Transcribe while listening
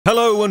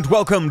Hello and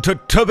welcome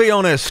to Be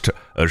Honest,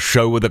 a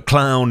show with a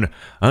clown,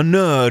 a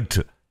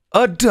nerd,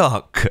 a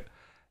duck,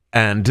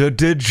 and a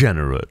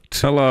degenerate.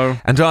 Hello.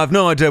 And I have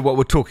no idea what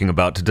we're talking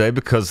about today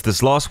because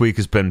this last week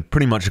has been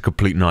pretty much a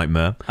complete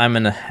nightmare. I'm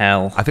in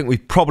hell. I think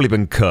we've probably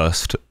been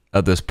cursed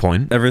at this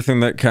point.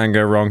 Everything that can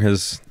go wrong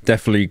has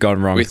definitely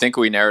gone wrong. We think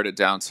we narrowed it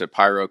down to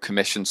Pyro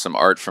commissioned some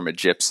art from a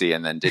gypsy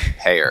and then didn't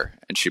pay her,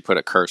 and she put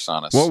a curse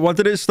on us. What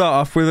did it start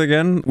off with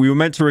again? We were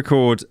meant to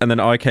record, and then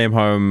I came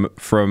home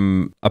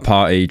from a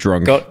party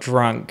drunk. Got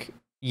drunk,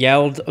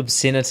 yelled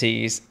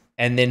obscenities,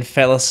 and then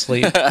fell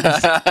asleep.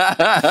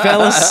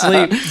 Fell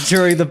asleep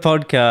during the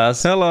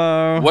podcast.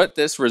 Hello. What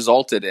this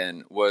resulted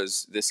in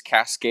was this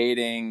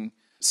cascading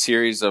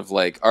series of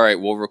like, all right,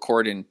 we'll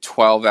record in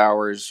 12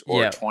 hours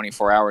or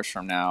 24 hours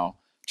from now,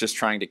 just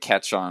trying to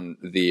catch on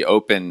the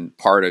open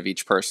part of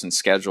each person's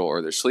schedule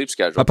or their sleep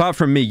schedule. Apart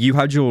from me, you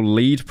had your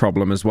lead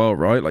problem as well,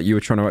 right? Like you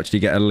were trying to actually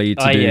get a lead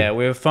to do. Yeah,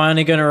 we were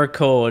finally going to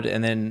record,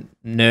 and then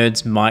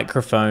Nerd's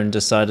microphone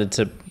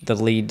the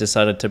lead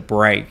decided to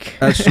break.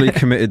 Actually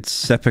committed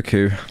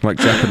seppuku, like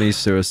Japanese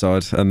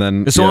suicide, and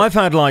then... So I've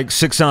had like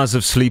 6 hours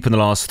of sleep in the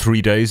last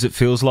 3 days, it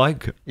feels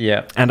like.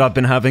 Yeah. And I've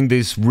been having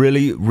these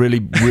really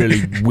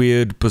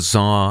weird,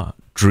 bizarre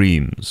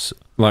dreams.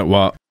 Like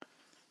what?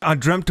 I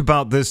dreamt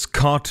about this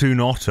cartoon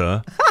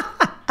otter,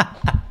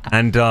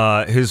 and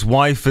his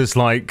wife is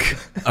like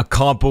a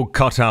cardboard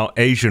cutout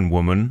Asian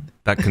woman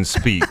that can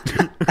speak,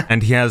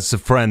 and he has a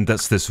friend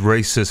that's this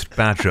racist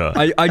badger.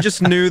 I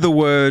just knew the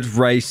word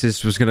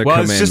racist was going to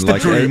come it's in. Just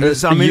like, a dream.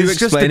 It's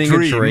just a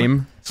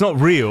dream. It's not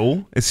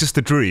real. It's just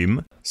a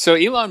dream. So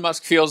Elon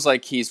Musk feels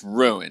like he's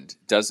ruined,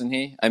 doesn't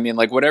he? I mean,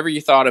 like, whatever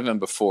you thought of him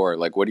before,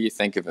 like, what do you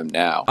think of him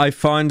now? I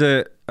find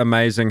it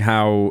amazing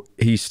how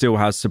he still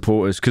has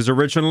supporters, because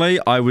originally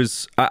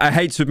I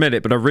hate to admit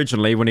it, but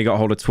originally when he got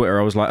hold of Twitter,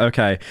 I was like,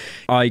 okay,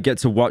 I get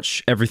to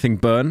watch everything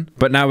burn.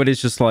 But now it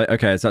is just like,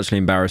 okay, it's actually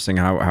embarrassing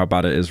how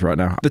bad it is right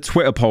now. The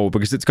Twitter poll,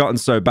 because it's gotten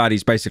so bad,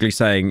 he's basically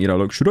saying, you know,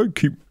 look, should I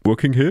keep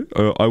working here?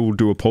 I will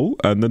do a poll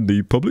and then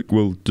the public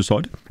will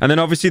decide. And then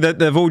obviously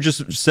they've all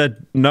just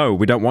said, no,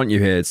 we don't want you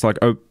here. It's like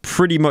a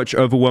pretty much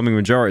overwhelming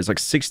majority. It's like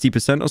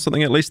 60% or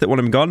something at least that want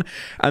him gone.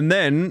 And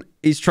then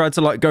he's tried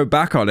to like go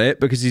back on it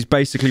because he's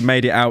basically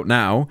made it out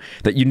now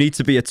that you need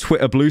to be a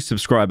Twitter Blue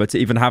subscriber to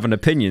even have an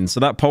opinion. So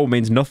that poll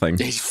means nothing.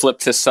 He's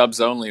flipped to subs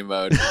only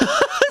mode.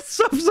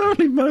 Subs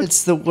only mode.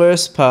 It's the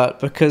worst part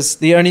because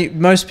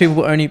most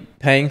people only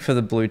paying for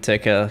the blue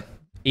tick are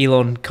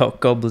Elon cock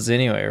gobblers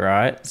anyway,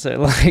 right? So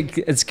like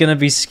it's going to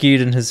be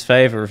skewed in his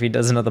favor if he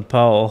does another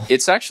poll.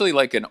 It's actually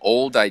like an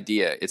old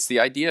idea. It's the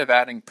idea of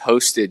adding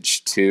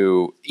postage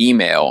to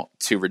email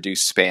to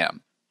reduce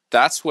spam.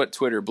 That's what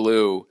Twitter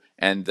Blue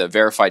and the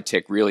verified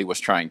tick really was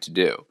trying to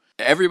do.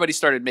 Everybody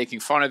started making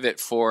fun of it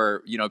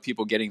for, you know,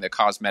 people getting the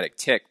cosmetic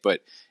tick,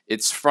 but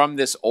it's from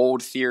this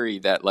old theory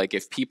that like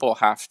if people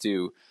have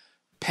to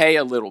pay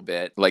a little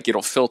bit, like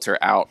it'll filter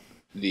out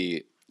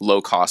the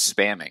low-cost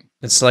spamming.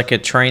 It's like a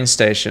train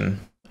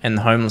station and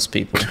the homeless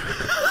people.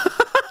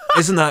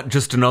 Isn't that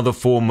just another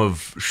form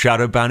of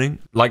shadow banning?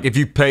 Like, if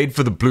you paid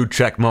for the blue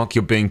check mark,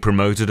 you're being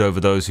promoted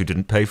over those who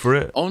didn't pay for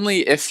it?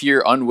 Only if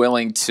you're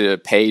unwilling to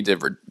pay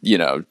to, you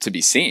know, to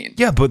be seen.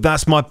 Yeah, but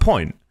that's my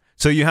point.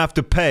 So you have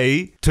to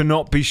pay to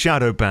not be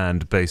shadow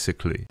banned,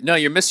 basically. No,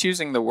 you're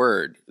misusing the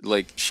word.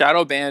 Like,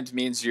 shadow banned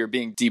means you're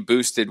being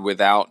deboosted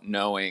without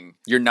knowing.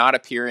 You're not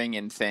appearing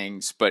in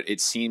things, but it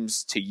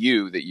seems to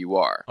you that you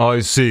are. Oh, I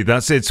see.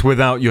 It's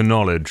without your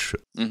knowledge.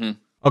 Mm-hmm.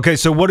 Okay,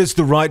 so what is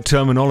the right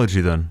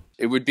terminology then?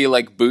 It would be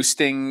like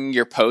boosting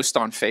your post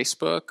on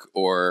Facebook,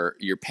 or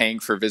you're paying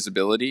for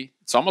visibility.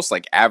 It's almost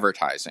like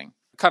advertising,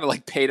 kind of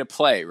like pay to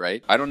play,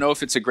 right? I don't know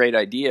if it's a great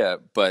idea,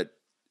 but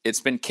it's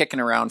been kicking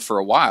around for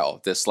a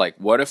while. This like,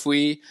 what if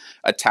we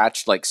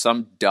attached like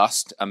some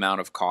dust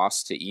amount of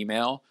cost to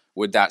email?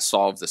 Would that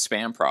solve the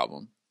spam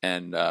problem?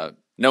 And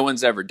no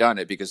one's ever done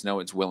it because no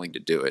one's willing to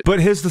do it. But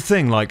here's the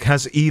thing, like,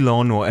 has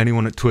Elon or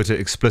anyone at Twitter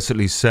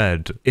explicitly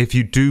said, if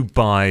you do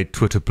buy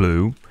Twitter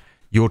Blue,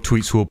 your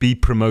tweets will be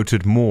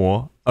promoted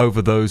more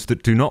over those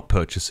that do not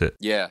purchase it?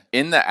 Yeah.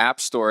 In the App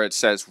Store, it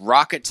says,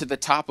 rocket to the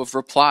top of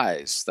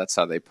replies. That's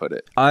how they put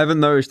it. I haven't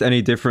noticed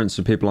any difference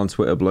for people on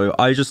Twitter Blue.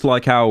 I just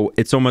like how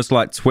it's almost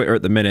like Twitter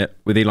at the minute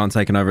with Elon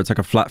taking over. It's like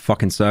a flat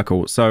fucking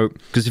circle. So,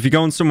 because if you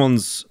go on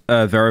someone's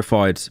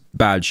verified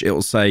badge,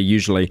 it'll say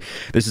usually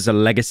this is a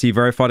legacy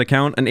verified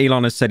account. And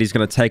Elon has said he's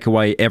going to take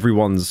away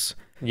everyone's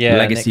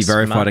legacy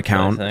verified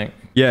account.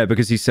 Yeah,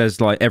 because he says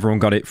like everyone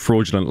got it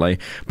fraudulently.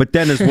 But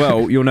then as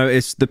well, you'll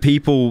notice the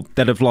people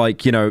that have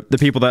like, you know, the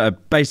people that are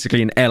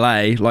basically in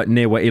LA, like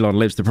near where Elon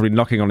lives, they're probably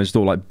knocking on his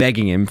door, like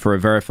begging him for a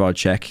verified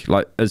check,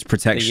 like as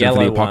protection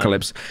for the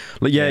apocalypse.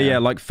 Like, yeah,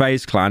 like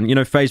FaZe Clan. You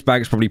know, FaZe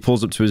Bags probably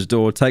pulls up to his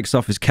door, takes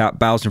off his cap,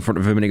 bows in front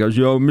of him, and he goes,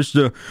 "Yo,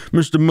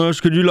 Mr.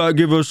 Musk, could you like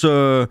give us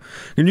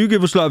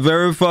like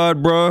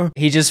verified, bro?"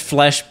 He just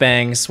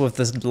flashbangs with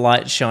this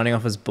light shining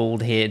off his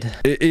bald head.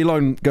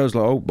 Elon goes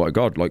like, "Oh my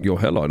god, like your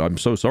hairline. I'm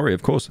so sorry if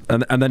of course.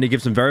 And then he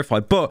gives them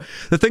verified. But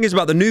the thing is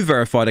about the new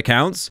verified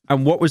accounts,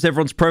 and what was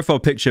everyone's profile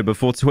picture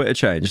before Twitter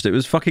changed? It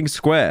was fucking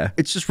square.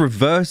 It's just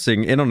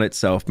reversing in on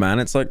itself, man.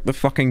 It's like the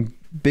fucking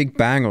Big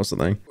Bang or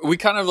something. We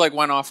kind of like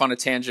went off on a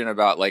tangent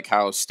about like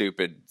how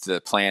stupid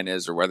the plan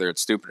is or whether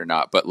it's stupid or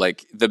not. But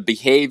like the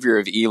behavior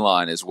of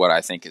Elon is what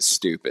I think is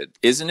stupid.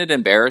 Isn't it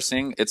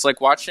embarrassing? It's like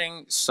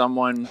watching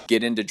someone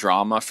get into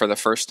drama for the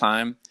first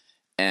time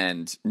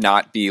and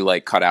not be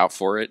like cut out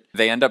for it.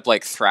 They end up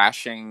like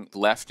thrashing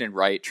left and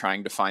right,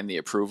 trying to find the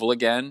approval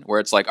again, where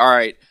it's like, all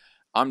right,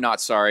 I'm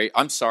not sorry.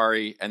 I'm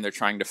sorry. And they're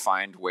trying to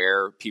find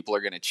where people are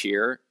going to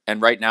cheer.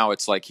 And right now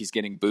it's like he's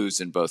getting boos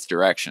in both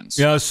directions.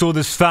 Yeah, I saw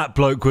this fat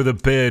bloke with a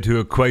beard who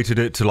equated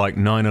it to like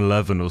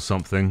 9/11 or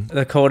something.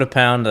 The Quarter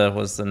Pounder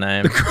was the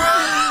name.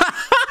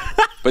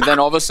 But then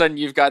all of a sudden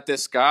you've got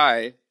this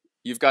guy,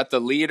 you've got the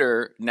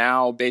leader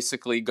now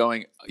basically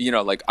going, you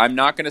know, like, I'm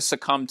not going to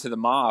succumb to the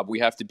mob. We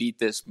have to beat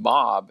this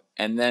mob.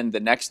 And then the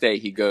next day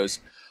he goes,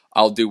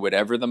 I'll do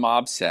whatever the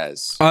mob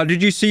says.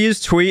 Did you see his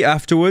tweet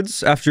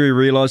afterwards, after he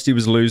realized he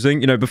was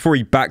losing? You know, before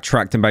he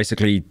backtracked and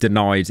basically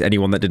denied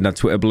anyone that didn't have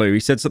Twitter Blue, he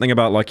said something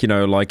about like, you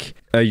know, like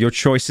your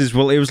choices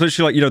will, it was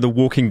literally like, you know, the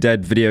Walking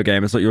Dead video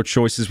game. It's like your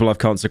choices will have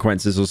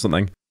consequences or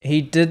something.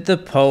 He did the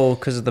poll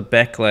because of the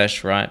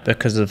backlash, right?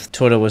 Because of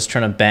Twitter was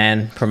trying to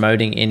ban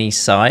promoting any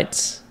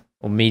sites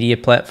or media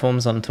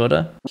platforms on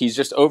Twitter. He's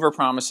just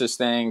overpromises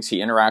things. He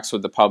interacts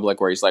with the public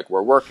where he's like,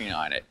 we're working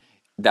on it.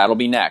 That'll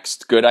be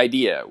next. Good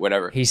idea.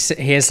 Whatever. He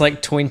has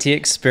like 20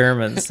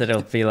 experiments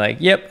that'll be like,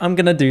 yep, I'm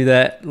going to do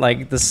that.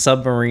 Like the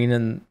submarine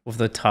and with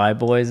the Thai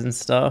boys and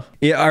stuff.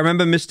 Yeah, I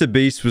remember Mr.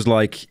 Beast was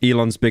like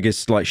Elon's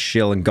biggest like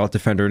shill and God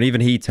defender, and even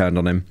he turned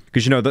on him.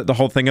 Because, you know, the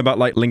whole thing about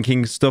like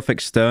linking stuff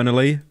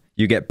externally,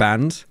 you get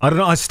banned. I don't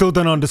know. I still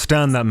don't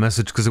understand that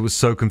message because it was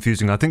so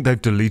confusing. I think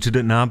they've deleted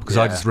it now because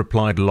I just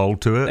replied lol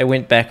to it. They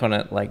went back on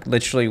it like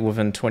literally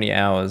within 20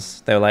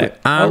 hours. They were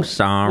like, I'm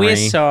sorry. We're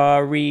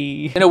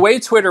sorry. In a way,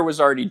 Twitter was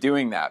already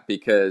doing that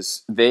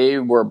because they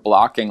were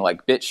blocking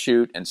like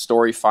BitChute and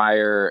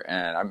StoryFire.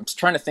 And I'm just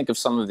trying to think of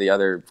some of the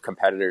other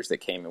competitors that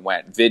came and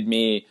went.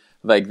 VidMe.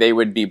 Like they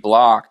would be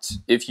blocked.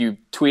 If you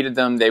tweeted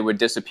them, they would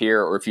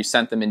disappear. Or if you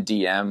sent them in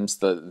DMs,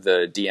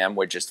 the DM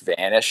would just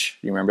vanish.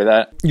 You remember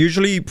that?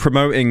 Usually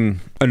promoting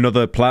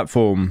another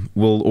platform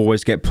will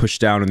always get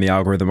pushed down in the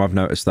algorithm. I've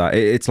noticed that.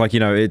 It's like,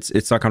 you know,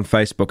 it's like on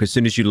Facebook. As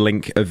soon as you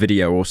link a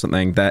video or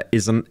something that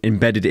isn't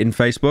embedded in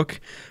Facebook,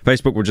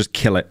 Facebook will just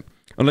kill it.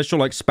 Unless you're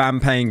like spam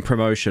paying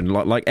promotion.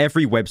 Like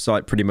every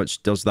website pretty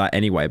much does that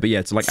anyway. But yeah,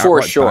 it's like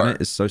outright ban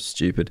it is so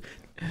stupid.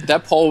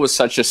 That poll was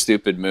such a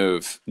stupid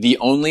move. The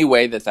only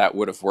way that that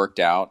would have worked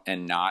out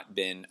and not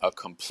been a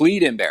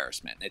complete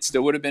embarrassment, it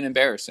still would have been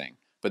embarrassing,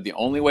 but the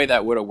only way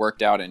that would have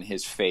worked out in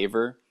his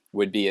favor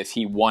would be if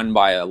he won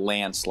by a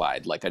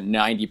landslide, like a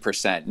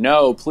 90%,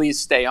 no, please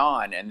stay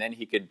on, and then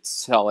he could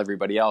tell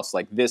everybody else,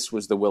 like, this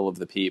was the will of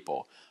the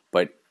people.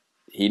 But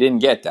he didn't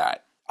get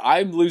that.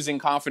 I'm losing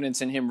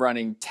confidence in him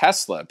running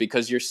Tesla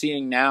because you're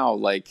seeing now,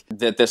 like,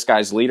 that this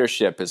guy's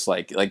leadership is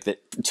like the,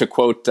 to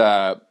quote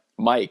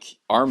Mike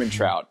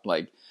Armentrout,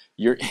 like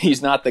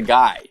he's not the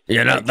guy.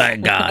 You're not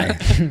that guy.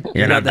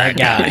 You're not that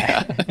guy.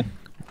 Yeah.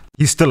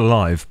 He's still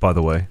alive, by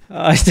the way.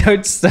 I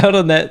don't start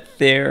on that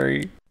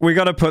theory. We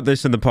got to put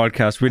this in the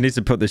podcast. We need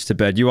to put this to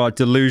bed. You are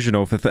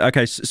delusional.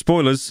 Okay,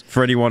 spoilers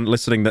for anyone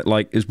listening that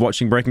like is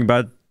watching Breaking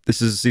Bad.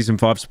 This is a season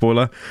 5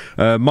 spoiler.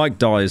 Mike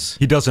dies.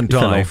 He doesn't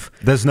die.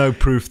 There's no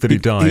proof that he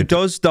died. He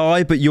does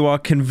die, but you are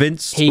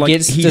convinced he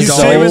gets You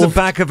see him in the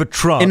back of a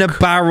truck. in a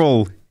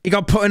barrel. He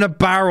got put in a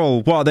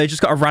barrel. What? They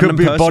just got a random Could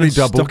be a person body and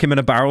double. stuck him in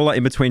a barrel like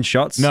in between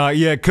shots. No,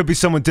 yeah, it could be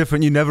someone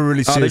different. You never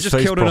really see they his just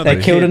face killed properly. another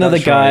They killed kid, another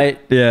that's guy. right.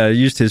 Yeah,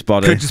 used his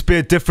body. Could just be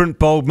a different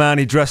bald man.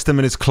 He dressed him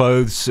in his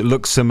clothes. It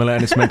looks similar,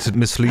 and it's meant to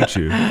mislead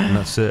you. And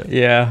that's it.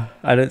 Yeah,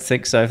 I don't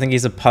think so. I think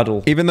he's a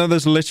puddle. Even though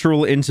there's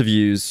literal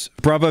interviews,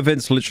 Bravo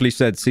Vince literally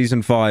said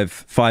season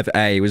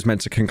 5A was meant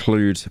to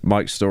conclude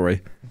Mike's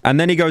story. And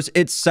then he goes,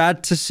 it's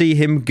sad to see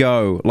him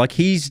go. Like,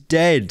 he's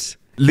dead.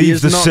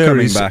 Leave the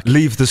series.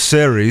 Leave the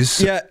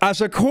series. Yeah,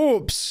 as a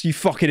corpse, you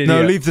fucking idiot.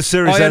 No, leave the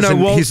series. Oh, yeah, as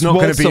no, in he's not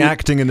going to be Walt's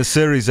acting in the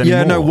series anymore.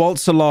 Yeah, no,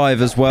 Walt's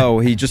alive as well.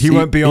 He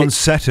won't be on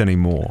set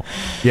anymore.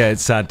 Yeah,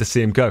 it's sad to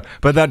see him go.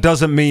 But that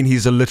doesn't mean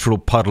he's a literal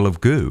puddle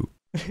of goo.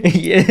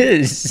 He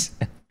is.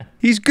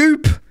 He's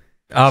goop.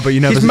 But you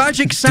never. He's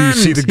magic sand. Do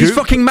you see the goop? He's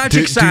fucking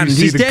magic sand. Do you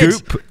see He's the dead.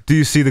 goop? Do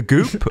you see the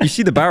goop? You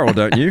see the barrel,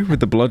 don't you?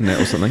 With the blood in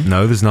it or something.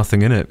 No, there's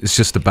nothing in it. It's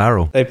just a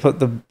barrel. They put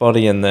the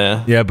body in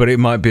there. Yeah, but it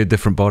might be a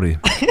different body.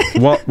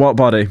 What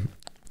body?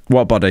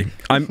 What body?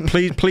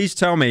 Please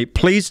tell me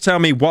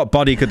what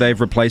body could they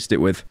have replaced it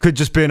with? Could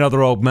just be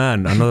another old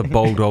man, another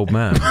bald old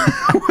man.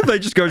 They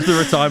just go to the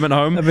retirement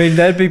home. I mean,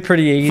 that'd be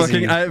pretty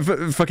easy.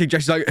 Fucking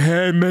Jack's like,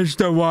 hey,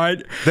 Mr.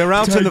 White. They're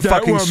out in the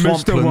fucking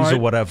swamplands or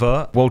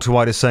whatever. Walter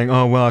White is saying,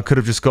 oh, well, I could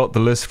have just got the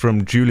list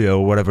from Julia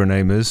or whatever her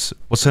name is.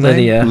 What's her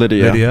name?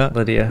 Lydia.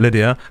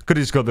 Could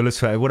have just got the list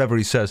for her, whatever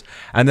he says.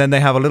 And then they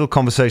have a little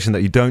conversation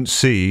that you don't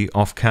see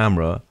off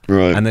camera.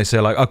 Right. And they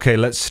say, like, okay,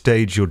 let's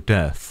stage your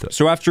death.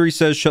 So after he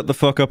says, shut shut the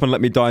fuck up and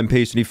let me die in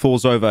peace, and he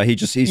falls over.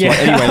 He's like,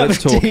 anyway,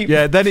 let's talk.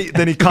 Yeah, then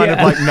he kind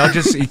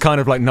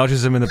of like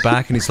nudges him in the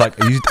back, and he's like,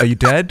 are you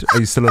dead? Are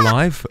you still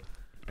alive?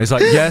 It's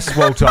like, yes,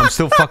 Walter, I'm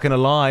still fucking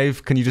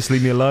alive. Can you just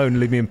leave me alone?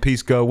 Leave me in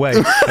peace, go away.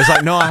 It's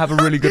like, no, I have a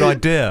really good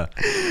idea.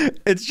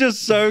 It's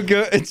just so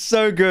good. It's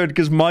so good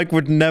because Mike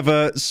would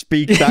never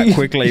speak that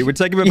quickly. It would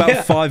take him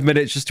about 5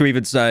 minutes just to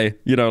even say,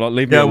 you know, like,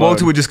 leave me alone. Yeah,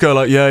 Walter would just go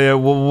like, yeah,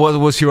 well,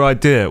 what's your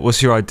idea?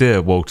 What's your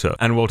idea, Walter?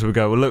 And Walter would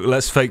go, well, look,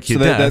 let's fake your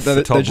death.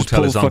 Todd will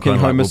tell his uncle,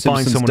 like, we'll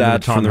find someone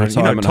dad from the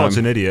retirement home. Todd's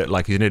an idiot.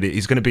 Like, he's an idiot.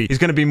 He's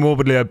going to be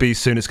morbidly obese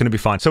soon. It's going to be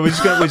fine. So we're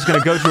just going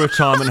to go to a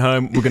retirement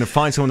home. We're going to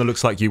find someone that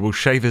looks like you. We'll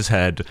shave his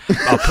head.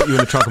 I'll put you in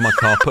the trunk of my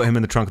car, put him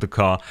in the trunk of the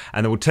car,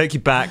 and then we'll take you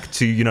back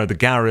to, you know, the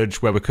garage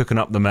where we're cooking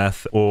up the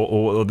meth,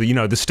 or the, you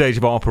know, the stage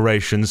of our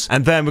operations.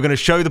 And then we're going to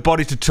show the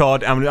body to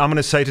Todd, and I'm going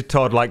to say to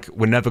Todd, like,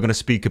 we're never going to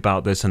speak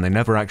about this, and they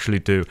never actually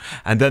do.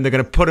 And then they're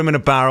going to put him in a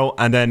barrel,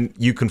 and then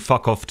you can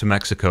fuck off to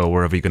Mexico or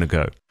wherever you're going to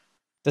go.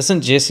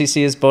 Doesn't Jesse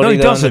see his body? No, he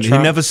doesn't. He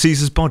never sees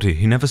his body.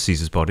 He never sees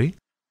his body.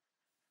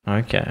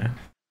 Okay.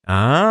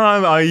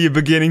 Are you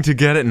beginning to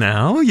get it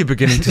now? You're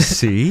beginning to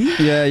see?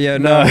 Yeah,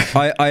 no,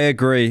 I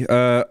agree.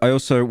 I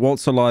also,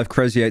 Walt's alive,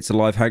 Crazy 8's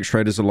alive, Hank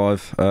Schrader's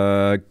alive,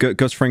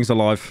 Gus Fring's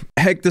alive.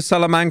 Hector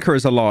Salamanca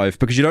is alive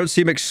because you don't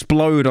see him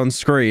explode on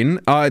screen.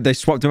 They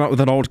swapped him out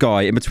with an old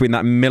guy in between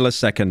that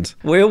millisecond.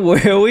 Where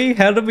were we?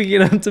 How did we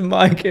get onto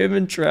Mike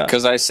Ehrmantraut?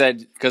 Because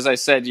I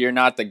said you're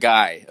not the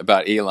guy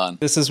about Elon.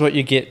 This is what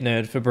you get,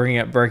 nerd, for bringing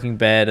up Breaking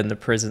Bad in the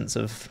presence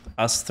of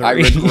us three. I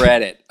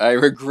regret it. I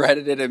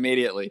regretted it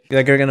immediately.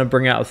 They're going to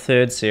bring out a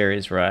third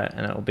series, right?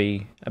 And it'll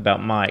be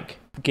about Mike.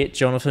 Get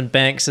Jonathan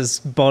Banks's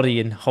body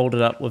and hold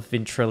it up with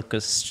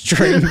ventriloquist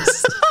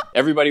strings.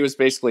 Everybody was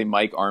basically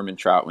Mike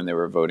Ehrmantraut when they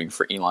were voting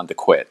for Elon to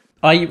quit.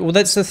 Well,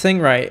 that's the thing,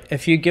 right?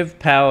 If you give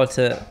power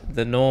to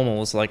the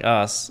normals like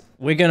us,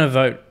 we're going to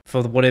vote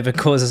for whatever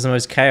causes the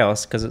most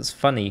chaos because it's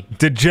funny.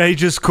 Did Jay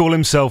just call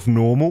himself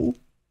normal?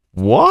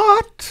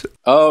 What?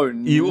 Oh,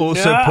 you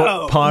also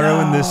put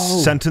Pyro in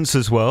this sentence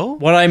as well?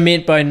 What I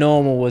meant by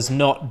normal was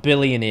not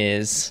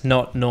billionaires,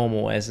 not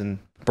normal as in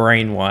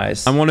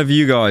brain-wise. I'm one of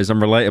you guys. I'm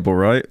relatable,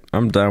 right?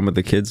 I'm down with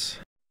the kids.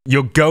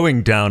 You're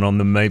going down on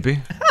them,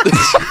 maybe?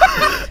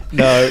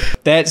 No,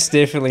 that's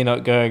definitely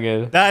not going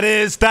in. That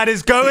is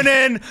going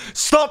in!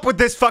 Stop with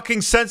this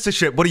fucking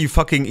censorship! What are you,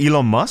 fucking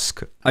Elon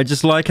Musk? I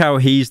just like how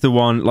he's the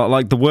one,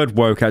 like the word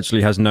woke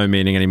actually has no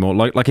meaning anymore.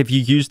 Like if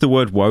you use the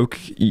word woke,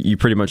 you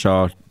pretty much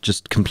are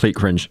just complete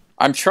cringe.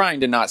 I'm trying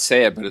to not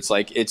say it, but it's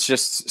like, it's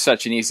just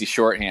such an easy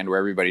shorthand where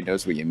everybody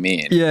knows what you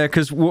mean. Yeah,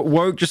 because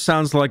woke just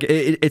sounds like,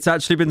 it's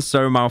actually been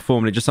so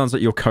malformed, it just sounds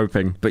like you're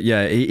coping. But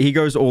yeah, he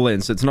goes all in,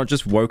 so it's not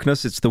just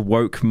wokeness, it's the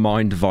woke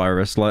mind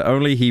virus. Like,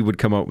 only he would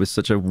come up with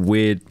such a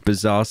weird,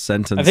 bizarre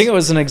sentence. I think it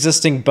was an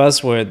existing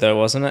buzzword though,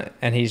 wasn't it?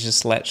 And he's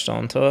just latched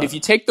onto it. If you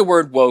take the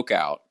word woke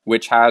out,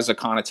 which has a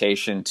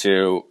connotation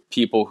to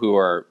people who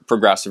are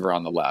progressive or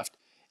on the left,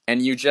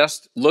 and you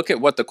just look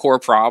at what the core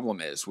problem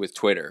is with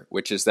Twitter,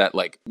 which is that,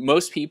 like,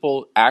 most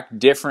people act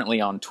differently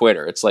on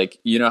Twitter. It's like,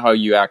 you know how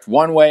you act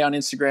one way on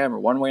Instagram or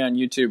one way on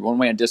YouTube, one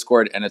way on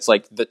Discord, and it's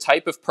like the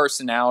type of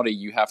personality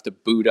you have to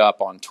boot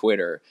up on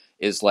Twitter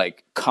is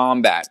like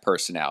combat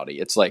personality.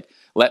 It's like,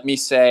 let me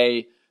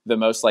say the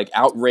most like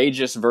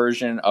outrageous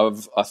version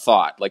of a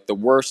thought, like the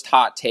worst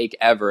hot take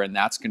ever, and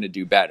that's going to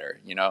do better,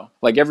 you know?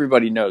 Like,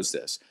 everybody knows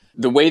this.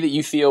 The way that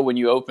you feel when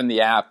you open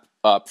the app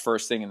up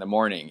first thing in the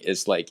morning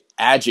is like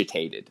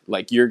agitated.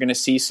 Like, you're going to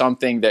see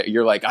something that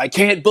you're like, I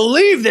can't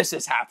believe this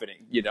is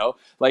happening, you know?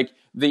 Like,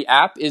 the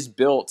app is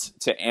built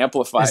to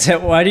amplify.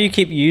 Why do you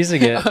keep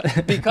using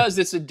it? Because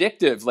it's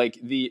addictive. Like,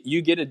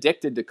 you get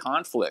addicted to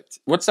conflict.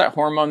 What's that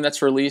hormone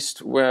that's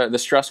released, where the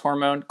stress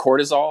hormone?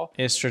 Cortisol?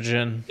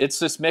 Estrogen. It's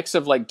this mix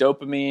of like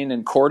dopamine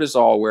and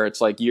cortisol where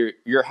it's like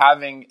you're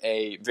having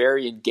a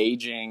very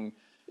engaging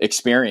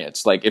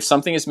experience. Like, if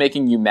something is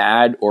making you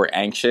mad or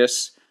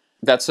anxious,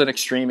 that's an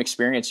extreme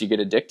experience you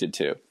get addicted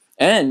to.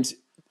 And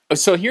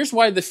so here's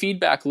why the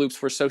feedback loops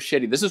were so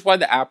shitty. This is why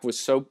the app was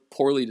so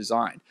poorly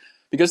designed.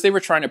 Because they were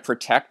trying to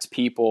protect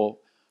people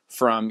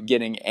from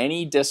getting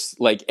any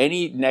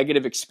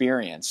negative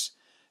experience.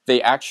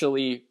 They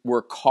actually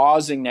were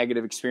causing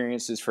negative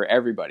experiences for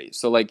everybody.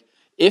 So like,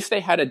 if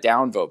they had a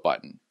downvote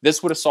button,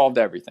 this would have solved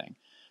everything.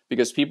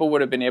 Because people would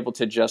have been able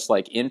to just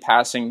like, in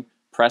passing,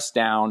 press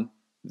down,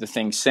 the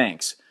thing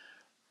sinks.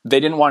 They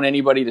didn't want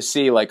anybody to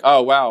see like,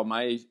 oh, wow,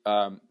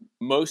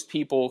 most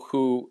people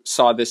who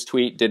saw this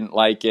tweet didn't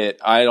like it.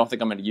 I don't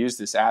think I'm going to use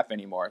this app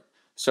anymore.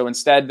 So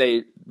instead,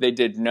 they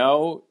did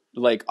no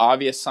like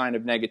obvious sign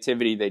of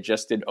negativity. They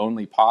just did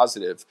only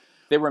positive.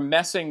 They were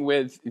messing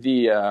with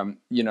the,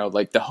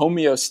 like the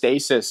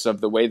homeostasis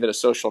of the way that a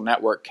social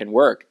network can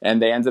work. And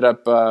they ended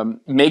up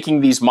making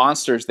these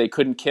monsters they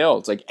couldn't kill.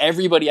 It's like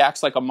everybody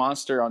acts like a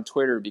monster on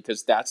Twitter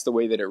because that's the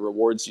way that it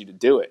rewards you to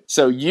do it.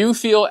 So you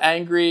feel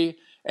angry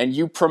and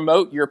you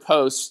promote your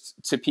posts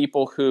to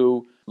people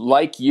who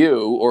like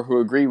you or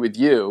who agree with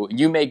you.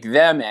 You make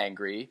them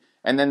angry.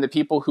 And then the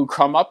people who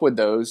come up with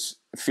those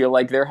feel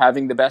like they're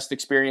having the best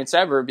experience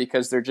ever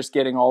because they're just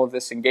getting all of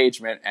this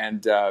engagement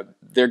and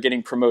they're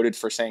getting promoted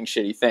for saying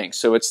shitty things.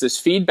 So it's this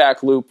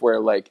feedback loop where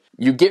like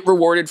you get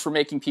rewarded for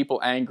making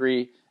people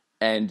angry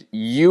and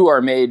you are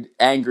made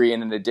angry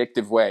in an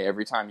addictive way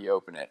every time you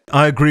open it.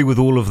 I agree with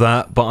all of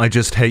that, but I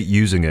just hate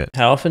using it.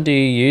 How often do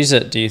you use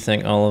it, do you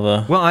think,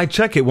 Oliver? Well, I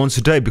check it once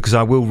a day because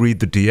I will read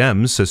the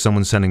DMs, so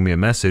someone's sending me a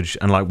message,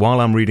 and like while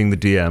I'm reading the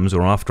DMs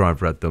or after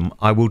I've read them,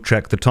 I will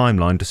check the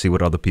timeline to see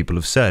what other people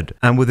have said.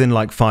 And within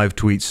like 5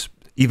 tweets,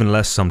 even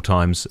less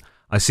sometimes,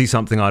 I see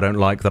something I don't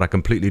like that I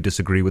completely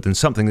disagree with, and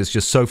something that's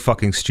just so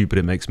fucking stupid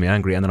it makes me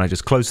angry, and then I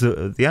just close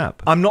the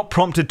app. I'm not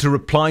prompted to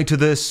reply to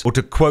this, or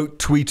to quote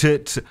tweet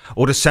it,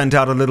 or to send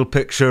out a little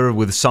picture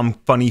with some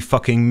funny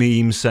fucking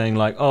meme saying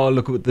like, oh,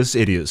 look what this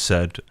idiot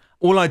said.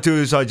 All I do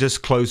is I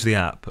just close the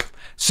app.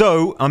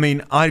 So, I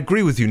mean, I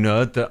agree with you,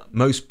 Nerd, that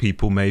most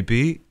people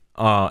maybe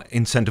are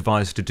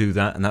incentivized to do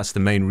that, and that's the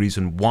main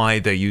reason why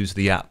they use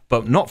the app,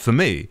 but not for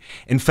me.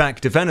 In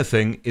fact, if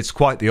anything, it's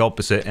quite the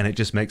opposite, and it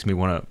just makes me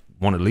want to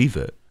leave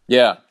it.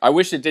 Yeah, I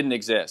wish it didn't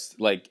exist.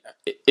 Like,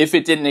 if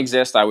it didn't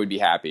exist, I would be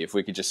happy if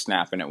we could just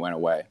snap and it went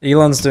away.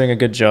 Elon's doing a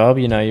good job.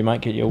 You know, you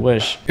might get your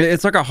wish.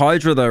 It's like a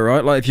hydra though,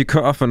 right? Like if you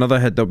cut off another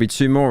head, there'll be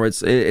 2 more.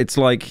 It's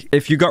like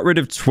if you got rid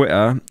of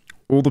Twitter,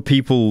 all the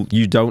people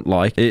you don't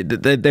like,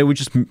 they would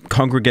just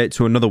congregate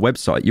to another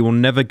website. You will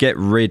never get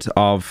rid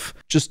of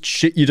just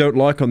shit you don't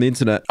like on the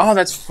internet. Oh,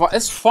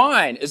 that's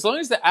fine. As long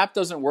as the app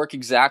doesn't work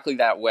exactly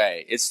that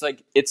way. It's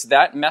like, it's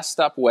that messed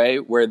up way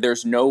where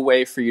there's no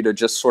way for you to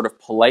just sort of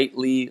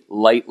politely,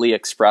 lightly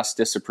express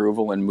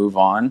disapproval and move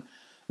on,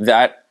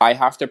 that I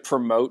have to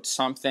promote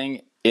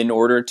something in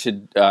order to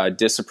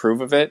disapprove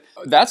of it.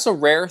 That's a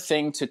rare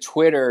thing to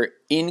Twitter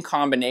in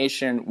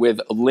combination with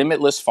a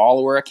limitless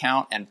follower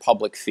account and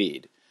public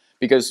feed.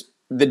 Because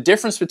the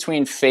difference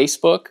between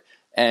Facebook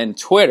and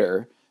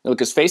Twitter,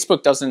 because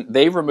Facebook doesn't,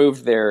 they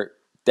removed their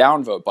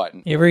downvote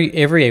button. Every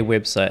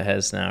website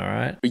has now,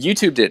 right?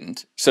 YouTube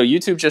didn't. So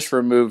YouTube just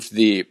removed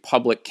the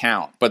public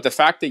count. But the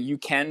fact that you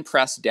can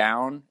press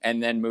down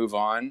and then move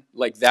on,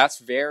 like that's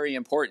very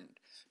important.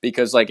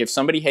 Because like if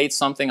somebody hates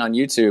something on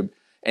YouTube,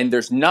 and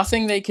there's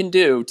nothing they can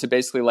do to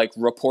basically like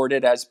report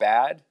it as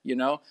bad, you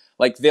know,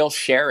 like they'll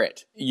share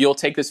it. You'll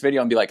take this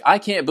video and be like, I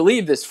can't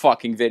believe this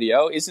fucking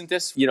video. Isn't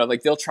this, you know,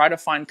 like they'll try to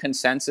find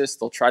consensus.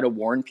 They'll try to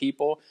warn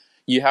people.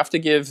 You have to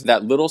give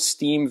that little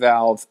steam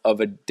valve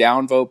of a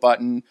downvote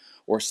button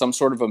or some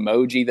sort of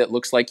emoji that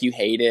looks like you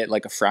hate it,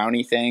 like a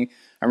frowny thing.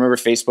 I remember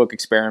Facebook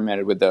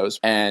experimented with those.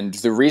 And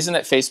the reason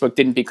that Facebook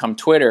didn't become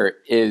Twitter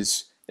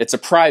is it's a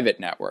private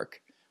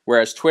network,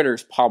 whereas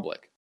Twitter's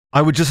public.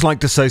 I would just like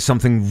to say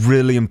something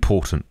really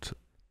important.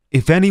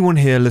 If anyone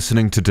here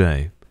listening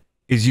today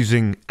is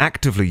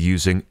actively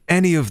using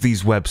any of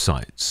these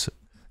websites,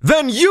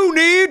 then you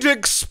need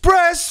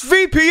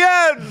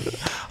ExpressVPN!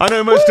 I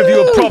know most of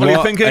you are probably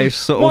thinking,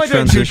 why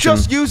don't you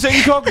just use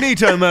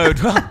incognito mode?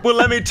 Well,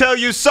 let me tell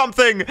you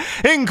something.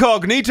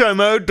 Incognito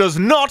mode does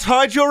not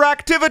hide your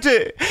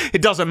activity.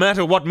 It doesn't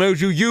matter what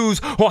mode you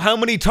use or how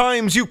many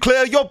times you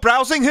clear your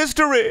browsing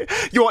history.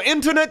 Your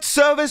internet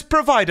service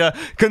provider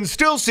can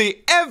still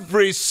see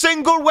every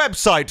single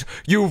website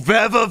you've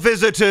ever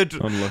visited.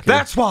 Unlucky.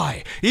 That's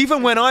why,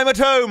 even when I'm at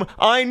home,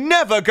 I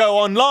never go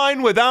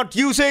online without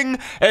using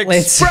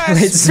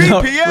Let's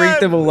not read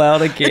them all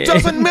out again. It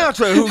doesn't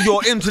matter who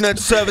your internet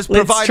service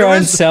provider try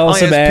and is. sell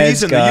some ISPs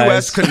ads, in the guys.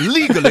 US can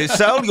legally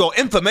sell your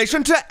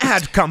information to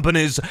ad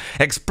companies.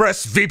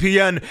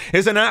 ExpressVPN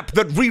is an app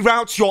that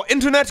reroutes your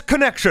internet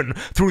connection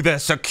through their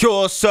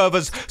secure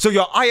servers so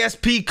your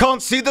ISP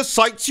can't see the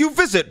sites you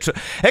visit.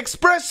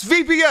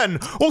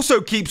 ExpressVPN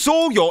also keeps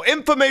all your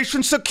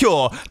information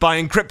secure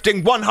by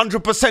encrypting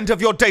 100%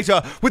 of your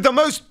data with the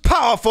most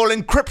powerful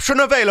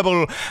encryption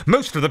available.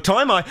 Most of the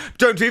time, I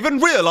don't even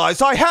realize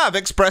I have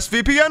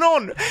ExpressVPN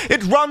on.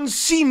 It runs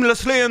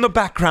seamlessly in the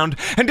background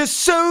and is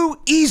so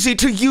easy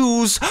to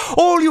use.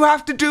 All you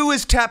have to do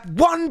is tap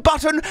one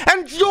button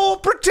and you're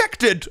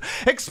protected.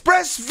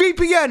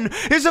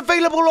 ExpressVPN is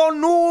available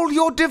on all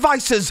your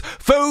devices,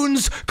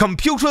 phones,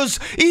 computers,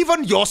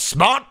 even your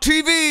smart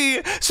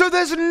TV. So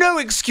there's no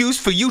excuse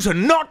for you to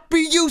not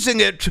be using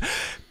it.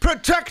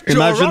 Protect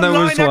Imagine your there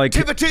online was, like,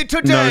 activity no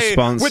today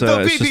sponsor, with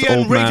the it's just VPN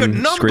old man rated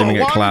number screaming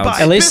at 1 clouds. by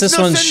At least this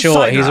Business one's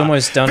short. He's Insider.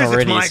 almost done Visit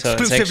already, my so it's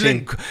exclusive actually...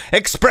 link,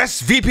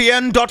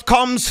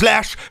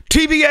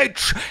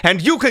 expressvpn.com/TBH, and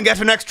you can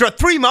get an extra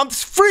 3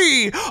 months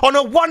free on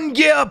a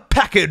 1-year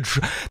package.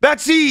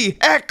 That's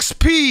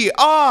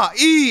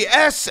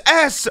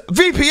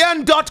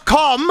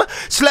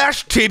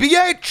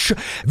expressvpn.com/TBH.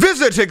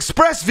 Visit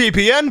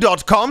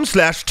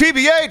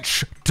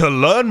expressvpn.com/TBH to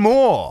learn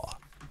more.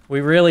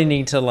 We really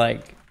need to,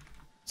 like,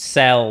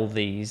 sell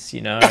these, you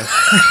know?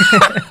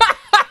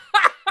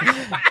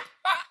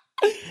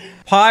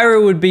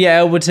 Pyro would be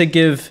able to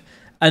give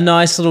a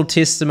nice little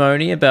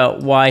testimony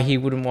about why he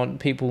wouldn't want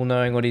people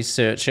knowing what he's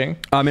searching?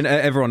 I mean,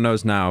 everyone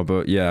knows now,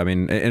 but yeah, I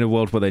mean, in a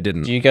world where they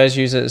didn't. Do you guys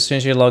use it as soon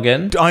as you log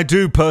in? I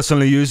do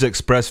personally use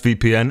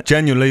ExpressVPN.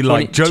 Genuinely,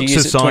 like, do you jokes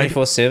use aside. it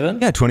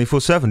 24/7? Yeah,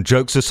 24/7.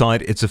 Jokes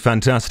aside, it's a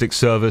fantastic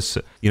service.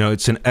 You know,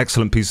 it's an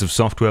excellent piece of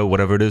software,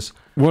 whatever it is.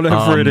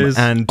 Whatever it is.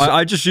 And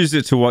I just use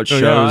it to watch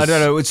shows. Yeah, I don't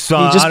know. It's He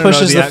just I don't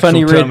pushes know the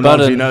funny actual red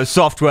terminology, button. You know,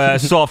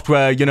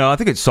 software. You know, I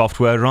think it's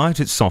software, right?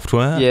 It's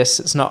software. Yes,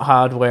 it's not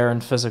hardware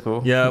and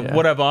physical. Yeah,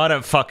 whatever. I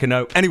don't fucking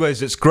know.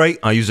 Anyways, it's great.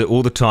 I use it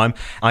all the time.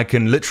 I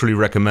can literally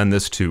recommend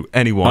this to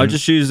anyone. I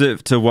just use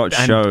it to watch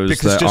shows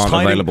because that just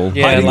aren't hiding, available.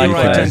 Yeah, hiding like your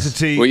that.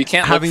 identity, Well, you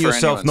can't look having for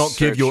yourself not anyone's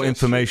give your search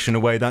information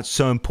away. That's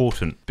so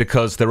important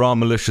because there are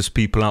malicious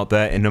people out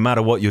there, and no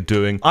matter what you're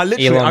doing, I've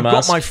Elon got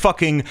Musk. my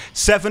fucking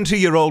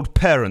 70-year-old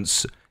parents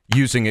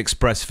using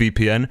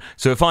ExpressVPN.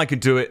 So if I could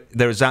do it,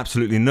 there is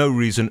absolutely no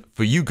reason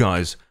for you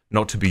guys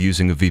not to be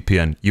using a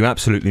VPN. You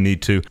absolutely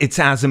need to. It's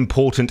as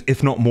important,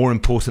 if not more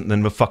important,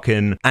 than the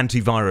fucking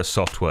antivirus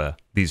software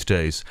these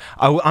days.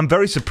 I'm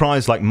very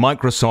surprised, like,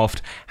 Microsoft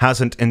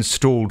hasn't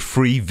installed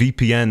free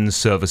VPN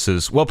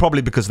services. Well,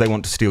 probably because they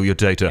want to steal your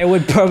data. It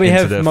would probably into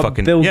have their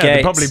Bill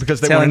Gates probably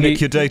because they want telling to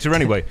nick you- your data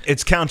anyway.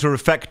 It's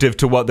counter-effective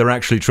to what they're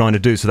actually trying to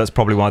do, so that's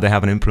probably why they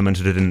haven't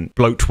implemented it in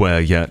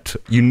bloatware yet.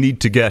 You need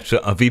to get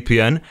a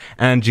VPN,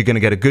 and you're going to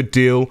get a good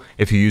deal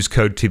if you use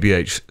code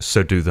TBH,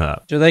 so do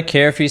that. Do they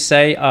care if you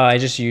say, I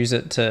just use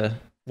it to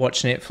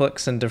watch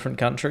Netflix in different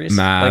countries?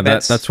 Nah, Like,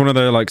 that's one of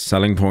the like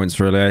selling points,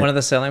 really. one of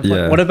the selling points.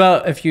 Yeah. What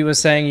about if you were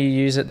saying you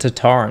use it to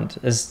torrent?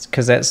 Is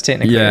because that's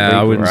technically illegal,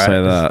 I wouldn't right?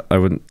 say that. I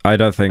wouldn't. I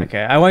don't think.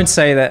 Okay, I won't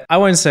say that.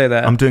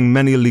 I'm doing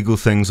many illegal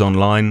things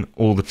online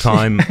all the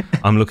time.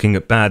 I'm looking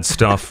at bad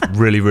stuff,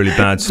 really, really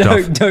bad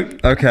stuff.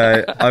 Don't.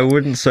 Okay, I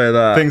wouldn't say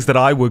that. Things that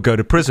I would go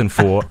to prison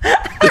for.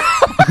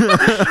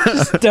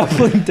 Just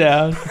doubling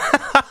down.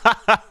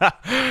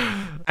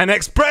 And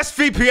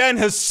ExpressVPN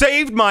has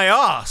saved my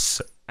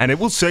ass, and it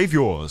will save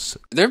yours.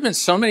 There have been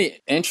so many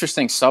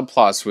interesting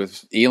subplots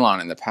with Elon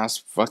in the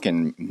past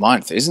fucking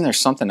month. Isn't there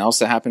something else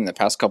that happened in the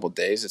past couple of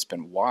days? It's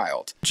been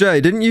wild. Jay,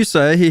 didn't you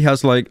say he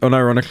has like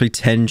unironically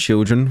 10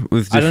 children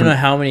with different... I don't know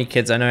how many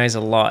kids. I know he has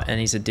a lot, and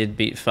he's a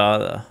deadbeat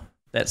father.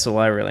 That's all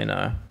I really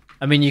know.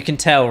 I mean, you can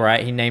tell,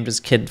 right? He named his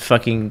kid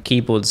fucking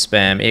keyboard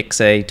spam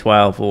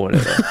XA12 or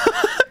whatever.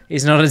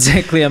 He's not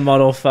exactly a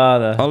model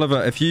father.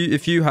 Oliver, if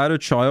you had a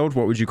child,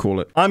 what would you call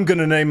it? I'm going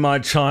to name my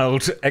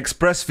child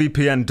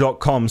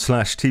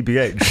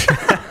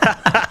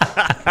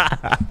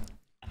expressvpn.com/tbh.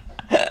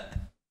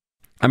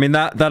 I mean,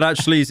 that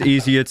actually is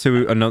easier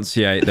to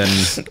enunciate than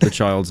the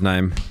child's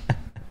name.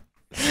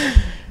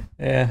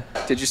 Yeah.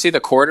 Did you see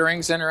the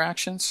quarterings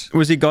interactions?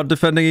 Was he God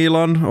defending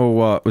Elon, or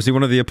what? Was he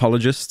one of the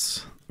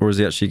apologists? Or was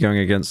he actually going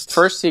against...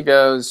 First he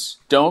goes,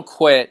 don't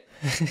quit.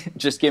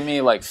 Just give me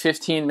like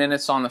 15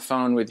 minutes on the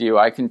phone with you.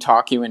 I can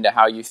talk you into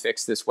how you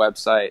fix this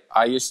website.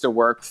 I used to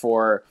work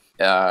for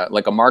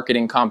like a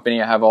marketing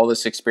company. I have all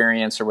this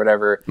experience or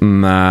whatever.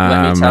 Nah,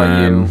 Let me tell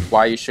man. you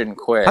why you shouldn't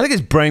quit. I think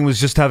his brain was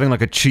just having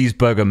like a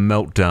cheeseburger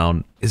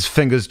meltdown. His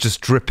fingers just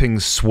dripping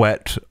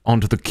sweat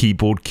onto the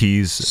keyboard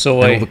keys.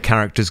 Soy. And all the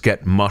characters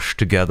get mushed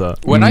together.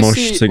 when I mushed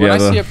see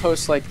together. a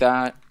post like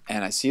that,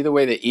 and I see the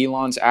way that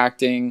Elon's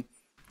acting,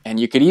 and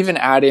you could even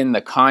add in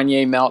the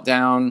Kanye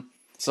meltdown.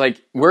 It's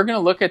like, we're going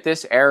to look at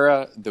this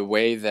era the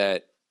way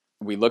that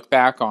we look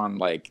back on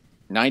like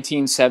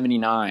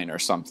 1979 or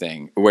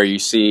something, where you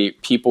see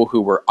people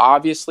who were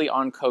obviously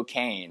on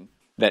cocaine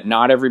that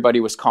not everybody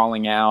was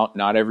calling out,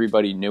 not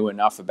everybody knew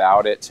enough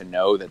about it to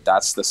know that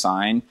that's the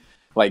sign.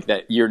 Like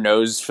that your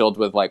nose filled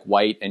with like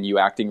white and you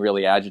acting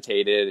really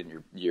agitated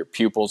and your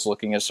pupils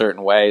looking a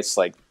certain way. It's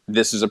like,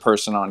 this is a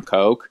person on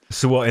coke.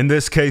 So what, in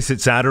this case,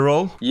 it's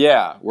Adderall?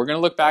 Yeah, we're going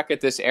to look back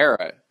at this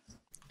era.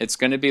 It's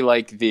going to be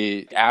like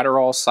the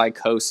Adderall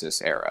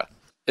psychosis era.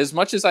 As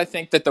much as I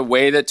think that the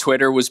way that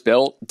Twitter was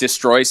built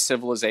destroys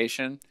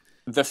civilization,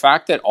 the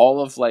fact that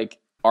all of like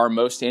our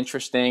most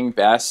interesting,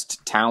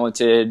 best,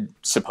 talented,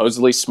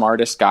 supposedly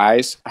smartest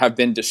guys have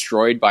been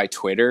destroyed by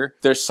Twitter,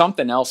 there's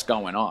something else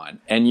going on.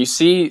 And you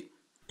see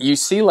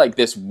like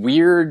this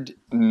weird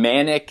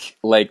manic,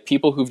 like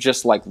people who've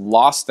just like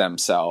lost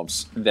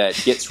themselves that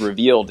gets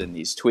revealed in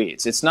these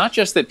tweets. It's not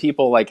just that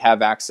people like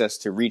have access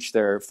to reach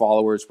their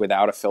followers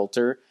without a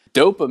filter.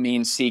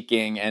 Dopamine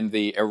seeking and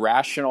the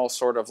irrational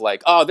sort of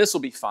like, oh, this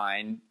will be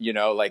fine. You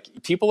know, like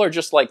people are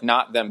just like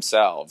not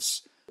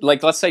themselves.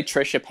 Like, let's say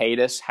Trisha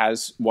Paytas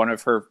has one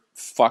of her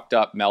fucked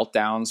up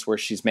meltdowns where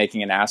she's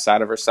making an ass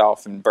out of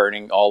herself and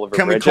burning all of her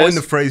Can we bridges. coin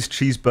the phrase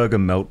cheeseburger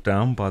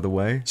meltdown, by the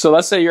way? So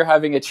let's say you're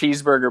having a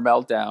cheeseburger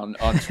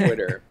meltdown on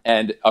Twitter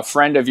and a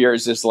friend of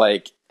yours is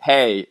like,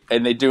 hey,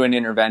 and they do an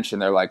intervention.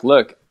 They're like,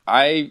 look,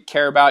 I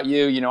care about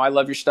you. You know, I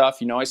love your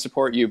stuff. You know, I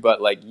support you. But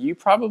like, you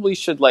probably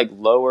should like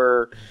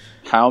lower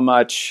how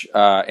much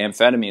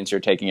amphetamines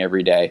you're taking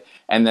every day.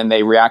 And then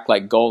they react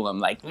like Golem,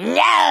 like,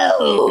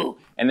 no.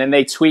 And then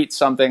they tweet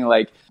something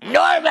like,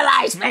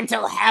 normalize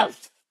mental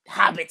health.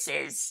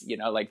 hobbitses, you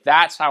know, like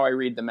that's how I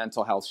read the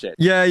mental health shit.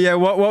 Yeah.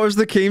 What was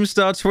the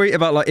Keemstar tweet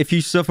about? Like, if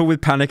you suffer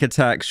with panic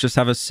attacks, just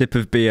have a sip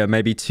of beer,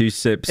 maybe 2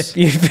 sips. If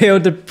you feel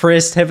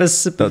depressed, have a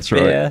sip of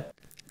beer.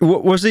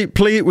 Right. Was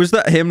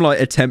that him like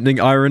attempting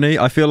irony?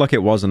 I feel like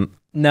it wasn't.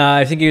 No,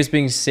 I think he was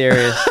being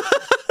serious.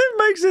 It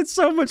makes it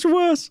so much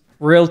worse.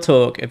 Real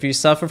talk. If you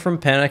suffer from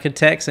panic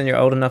attacks and you're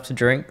old enough to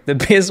drink, the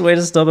best way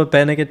to stop a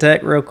panic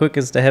attack real quick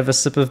is to have a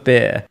sip of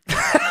beer.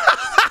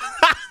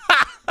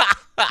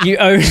 You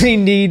only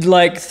need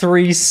like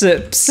 3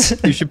 sips.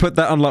 You should put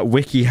that on like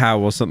WikiHow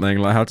or something,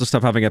 like how to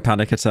stop having a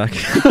panic attack.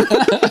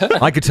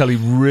 I could tell he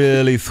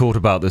really thought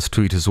about this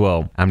tweet as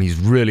well. I mean, he's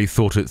really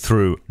thought it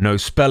through. No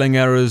spelling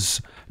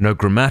errors, no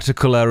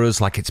grammatical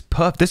errors. Like, it's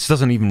perfect. This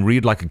doesn't even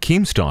read like a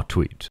Keemstar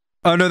tweet.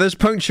 Oh no, there's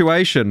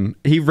punctuation.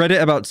 He read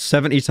it about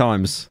 70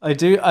 times. I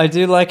do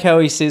like how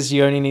he says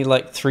you only need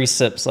like 3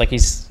 sips. Like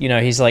he's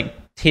like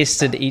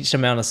tested each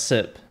amount of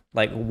sip.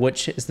 Like,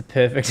 which is the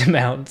perfect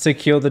amount to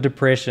cure the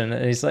depression?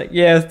 And he's like,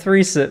 yeah,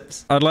 3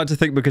 sips. I'd like to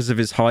think because of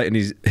his height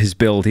and his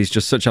build, he's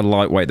just such a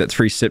lightweight that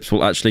 3 sips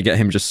will actually get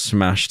him just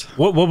smashed.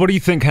 What do you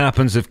think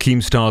happens if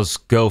Keemstar's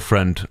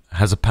girlfriend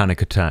has a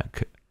panic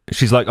attack?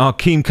 She's like, oh,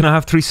 Keem, can I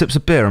have 3 sips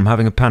of beer? I'm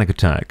having a panic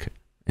attack.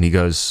 And he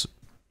goes,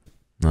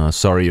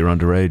 sorry, you're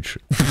underage.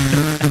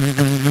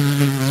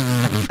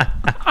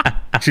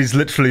 She's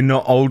literally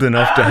not old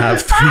enough to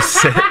have 3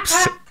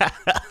 sips.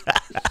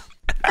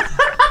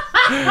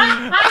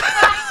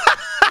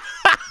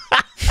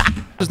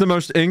 This is the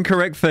most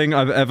incorrect thing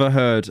I've ever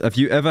heard. Have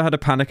you ever had a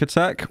panic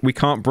attack? We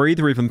can't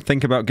breathe or even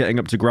think about getting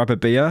up to grab a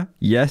beer?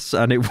 Yes,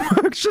 and it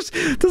works. Just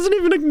doesn't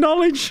even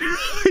acknowledge.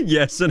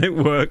 Yes, and it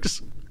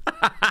works.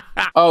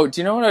 Oh,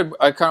 do you know what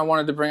I kind of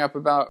wanted to bring up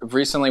about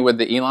recently with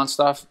the Elon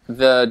stuff?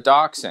 The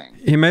doxing.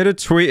 He made a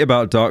tweet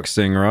about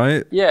doxing,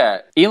 right?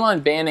 Yeah.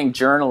 Elon banning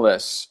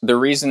journalists. The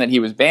reason that he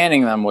was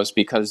banning them was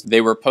because they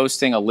were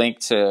posting a link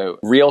to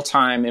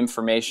real-time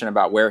information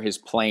about where his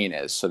plane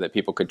is so that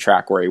people could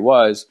track where he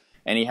was.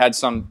 And he had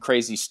some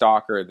crazy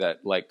stalker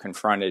that like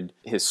confronted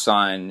his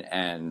son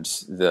and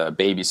the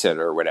babysitter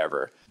or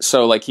whatever.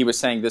 So like he was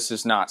saying this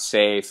is not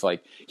safe.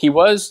 Like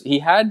he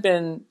had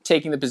been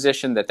taking the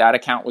position that that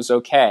account was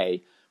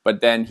okay,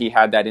 but then he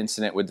had that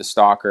incident with the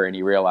stalker and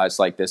he realized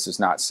like this is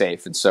not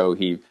safe. And so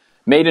he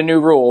made a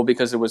new rule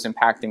because it was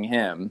impacting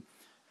him,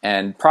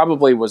 and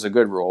probably was a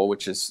good rule,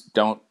 which is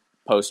don't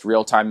post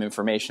real-time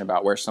information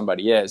about where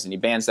somebody is, and he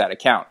bans that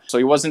account. So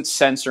he wasn't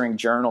censoring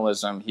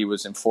journalism, he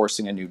was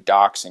enforcing a new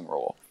doxing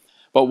rule.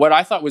 But what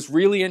I thought was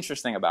really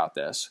interesting about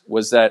this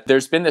was that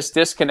there's been this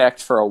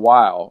disconnect for a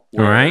while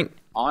where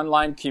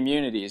online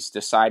communities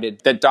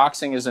decided that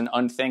doxing is an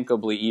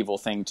unthinkably evil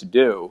thing to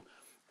do,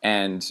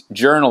 and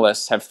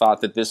journalists have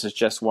thought that this is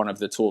just one of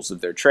the tools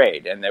of their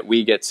trade, and that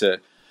we get to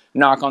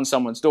knock on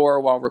someone's door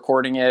while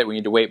recording it, we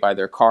need to wait by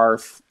their car,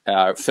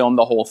 film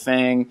the whole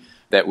thing,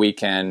 that we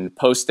can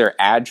post their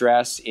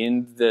address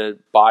in the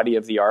body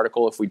of the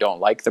article if we don't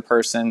like the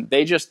person.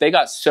 They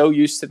got so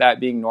used to that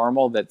being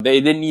normal that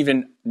they didn't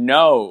even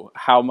know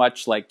how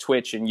much like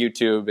Twitch and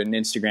YouTube and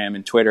Instagram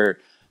and Twitter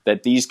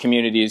that these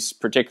communities,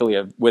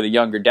 particularly with a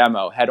younger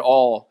demo, had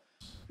all,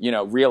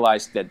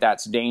 realized that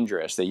that's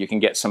dangerous, that you can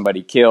get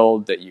somebody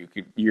killed, that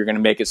you're going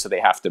to make it so they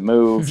have to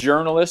move.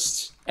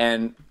 Journalists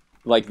and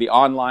like the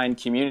online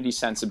community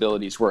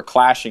sensibilities were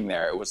clashing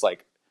there. It was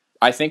like,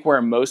 I think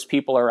where most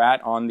people are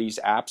at on these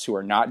apps who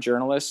are not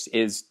journalists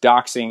is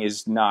doxing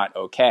is not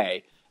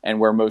okay. And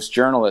where most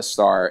journalists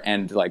are,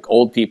 and like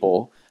old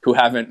people who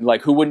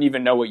who wouldn't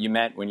even know what you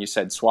meant when you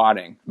said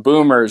swatting.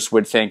 Boomers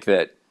would think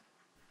that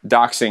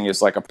doxing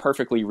is like a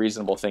perfectly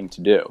reasonable thing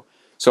to do.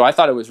 So I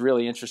thought it was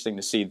really interesting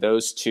to see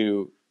those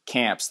two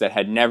camps that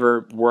had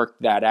never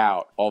worked that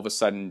out all of a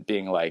sudden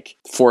being like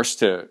forced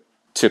to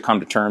come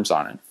to terms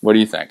on it. What do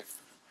you think?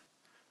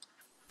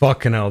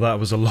 Fucking hell, that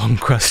was a long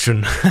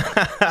question.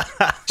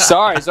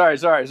 Sorry.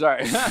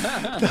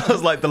 That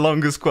was like the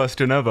longest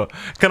question ever.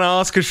 Can I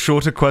ask a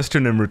shorter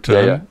question in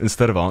return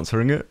instead of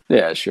answering it?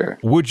 Yeah, sure.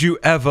 Would you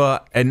ever,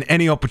 in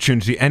any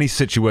opportunity, any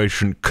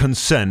situation,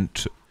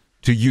 consent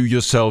to you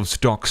yourselves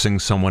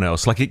doxing someone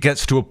else? Like it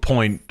gets to a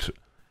point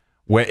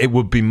where it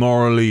would be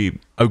morally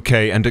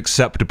okay and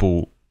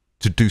acceptable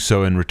to do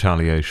so in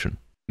retaliation?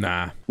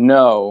 Nah.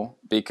 No.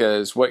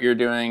 Because what you're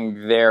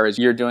doing there is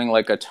you're doing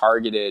like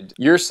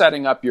you're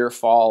setting up your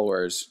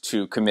followers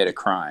to commit a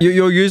crime.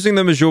 You're using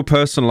them as your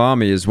personal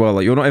army as well.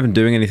 Like you're not even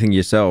doing anything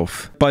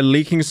yourself. By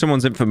leaking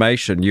someone's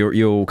information,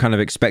 you're kind of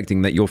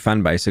expecting that your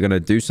fan base are going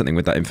to do something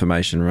with that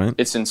information, right?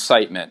 It's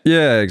incitement.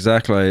 Yeah,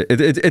 exactly.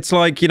 It's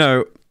like,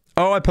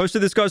 oh, I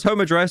posted this guy's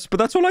home address, but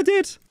that's all I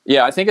did.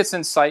 Yeah, I think it's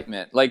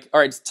incitement. Like, all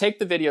right, take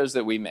the videos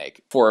that we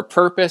make. For a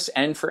purpose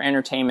and for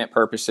entertainment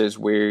purposes,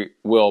 we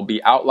will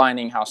be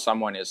outlining how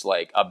someone is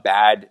like a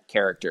bad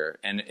character,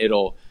 and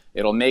it'll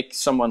make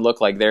someone look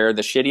like they're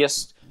the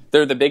shittiest,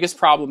 they're the biggest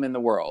problem in the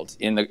world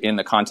in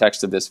the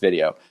context of this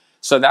video.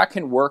 So that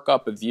can work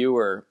up a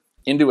viewer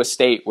into a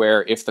state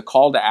where if the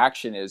call to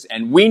action is,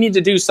 and we need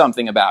to do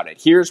something about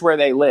it, here's where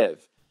they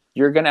live,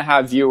 you're going to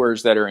have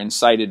viewers that are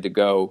incited to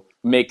go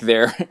make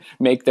their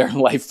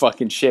life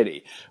fucking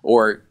shitty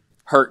or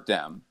hurt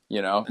them,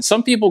 you know? And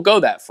some people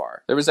go that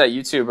far. There was that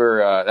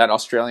YouTuber, that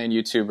Australian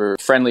YouTuber,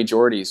 Friendly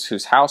Jordies,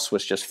 whose house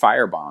was just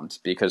firebombed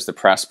because the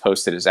press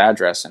posted his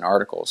address in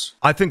articles.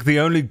 I think the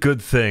only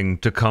good thing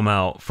to come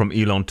out from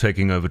Elon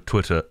taking over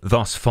Twitter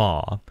thus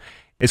far,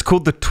 it's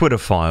called the Twitter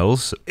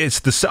Files.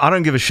 I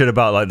don't give a shit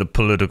about like the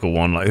political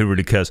one, like who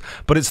really cares?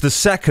 But it's the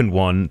second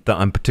one that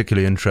I'm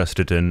particularly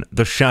interested in,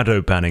 the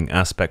shadow banning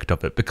aspect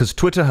of it, because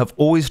Twitter have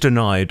always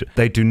denied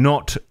they do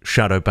not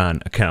shadow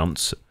ban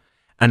accounts.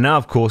 And now,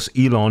 of course,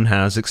 Elon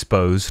has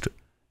exposed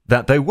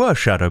that they were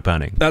shadow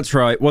banning. That's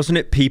right. Wasn't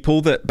it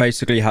people that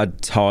basically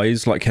had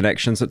ties, like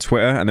connections at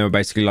Twitter, and they were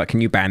basically like, can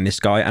you ban this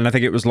guy? And I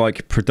think it was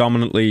like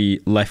predominantly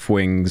left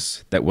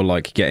wings that were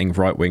like getting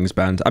right wings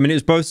banned. I mean, it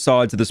was both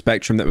sides of the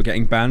spectrum that were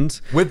getting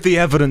banned. With the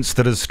evidence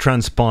that has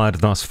transpired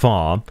thus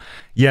far,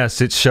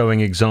 yes, it's showing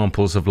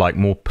examples of like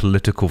more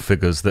political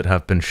figures that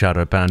have been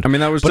shadow banned. I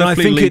mean, that was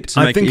definitely leaked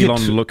to make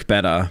Elon look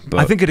better. But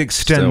I think it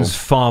extends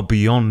far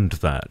beyond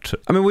that.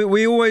 I mean,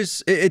 we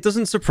always, it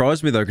doesn't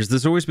surprise me though, because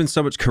there's always been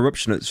so much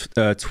corruption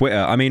at Twitter.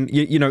 I mean,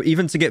 you know,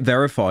 even to get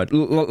verified,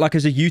 like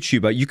as a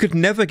YouTuber, you could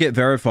never get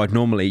verified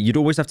normally. You'd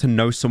always have to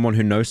know someone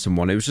who knows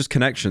someone. It was just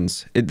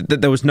connections.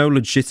 There was no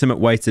legitimate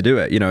way to do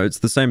it. You know, it's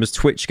the same as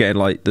Twitch getting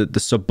like the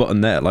sub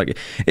button there. Like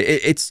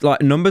it's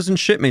like numbers and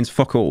shit means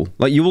fuck all.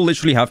 Like you will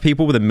literally have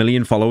people with 1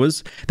 million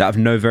followers that have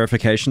no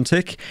verification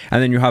tick,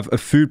 and then you have a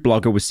food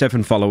blogger with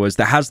 7 followers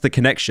that has the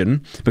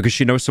connection because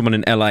she knows someone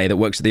in LA that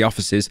works at the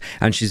offices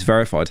and she's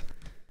verified.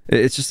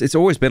 It's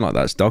always been like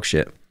that. It's dog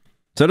shit.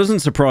 So it doesn't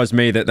surprise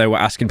me that they were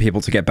asking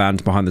people to get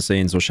banned behind the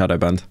scenes or shadow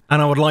banned.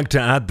 And I would like to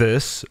add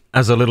this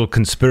as a little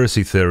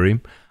conspiracy theory.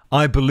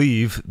 I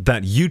believe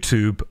that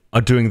YouTube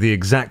are doing the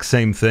exact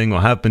same thing or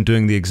have been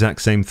doing the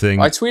exact same thing.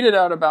 I tweeted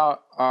out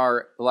about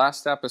our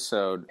last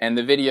episode, and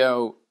the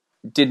video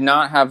did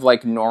not have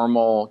like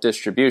normal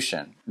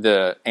distribution.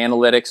 The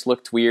analytics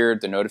looked weird.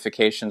 The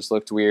notifications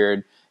looked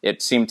weird.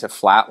 It seemed to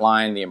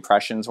flatline. The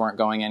impressions weren't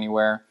going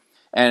anywhere.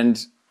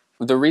 And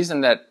the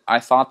reason that I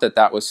thought that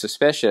that was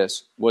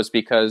suspicious was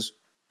because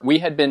we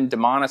had been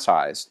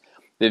demonetized.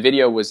 The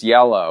video was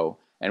yellow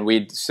and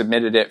we'd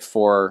submitted it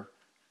for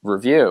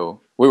review.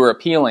 We were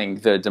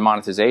appealing the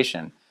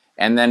demonetization.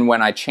 And then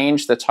when I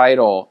changed the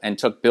title and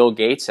took Bill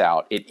Gates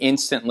out, it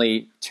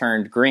instantly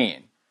turned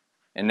green.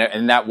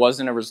 And that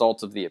wasn't a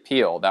result of the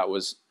appeal. That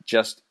was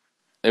just,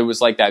 it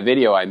was like that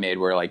video I made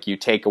where like you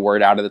take a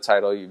word out of the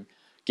title, you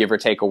give or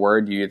take a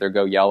word, you either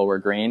go yellow or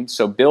green.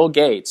 So Bill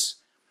Gates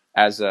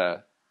as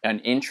an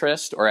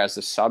interest or as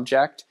a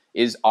subject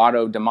is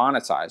auto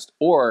demonetized.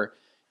 Or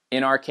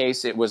in our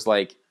case, it was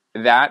like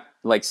that,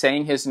 like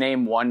saying his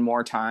name one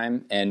more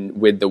time and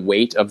with the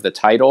weight of the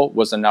title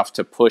was enough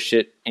to push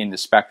it in the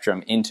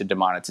spectrum into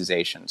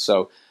demonetization.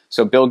 So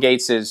Bill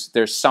Gates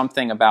there's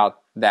something about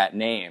that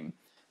name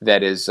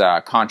that is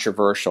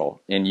controversial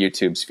in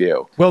YouTube's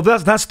view. Well,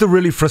 that's the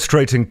really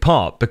frustrating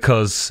part,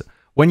 because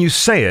when you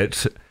say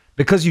it,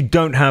 because you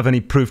don't have any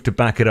proof to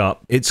back it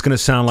up, it's going to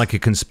sound like a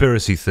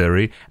conspiracy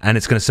theory and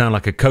it's going to sound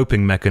like a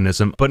coping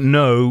mechanism. But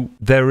no,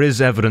 there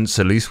is evidence,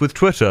 at least with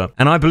Twitter.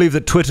 And I believe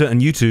that Twitter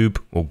and YouTube,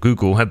 or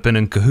Google, have been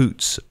in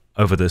cahoots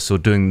over this or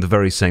doing the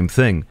very same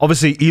thing.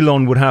 Obviously,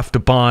 Elon would have to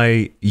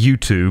buy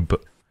YouTube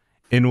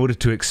in order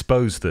to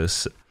expose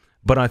this.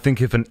 But I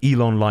think if an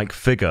Elon-like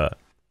figure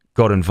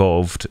got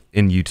involved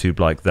in YouTube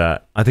like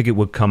that, I think it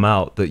would come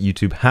out that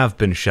YouTube have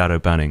been shadow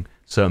banning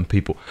certain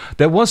people.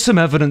 There was some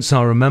evidence,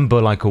 I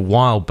remember, like a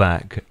while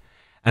back,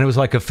 and it was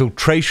like a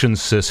filtration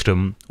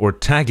system or a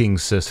tagging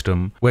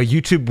system where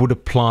YouTube would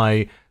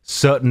apply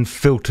certain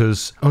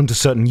filters onto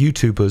certain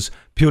YouTubers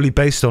purely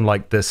based on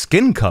like their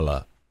skin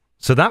color.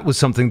 So that was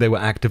something they were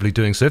actively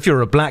doing. So if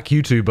you're a black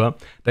YouTuber,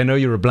 they know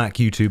you're a black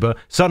YouTuber.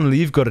 Suddenly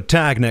you've got a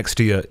tag next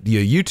to your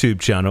YouTube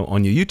channel,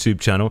 on your YouTube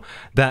channel,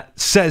 that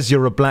says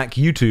you're a black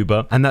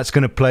YouTuber, and that's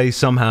going to play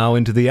somehow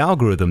into the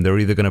algorithm. They're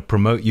either going to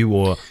promote you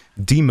or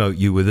demote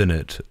you within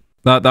it.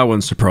 That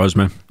wouldn't surprise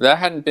me. That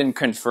hadn't been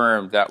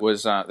confirmed. That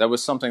was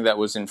something that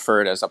was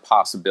inferred as a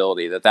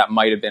possibility, that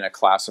might have been a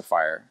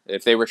classifier.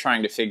 If they were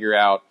trying to figure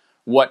out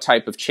what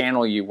type of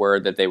channel you were,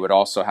 that they would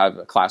also have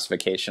a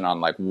classification on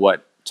like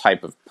what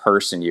type of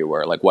person you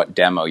were, like what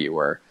demo you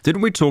were.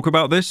 Didn't we talk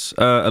about this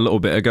a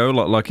little bit ago?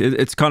 Like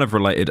it's kind of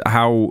related,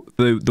 how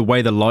the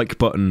way the like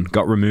button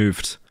got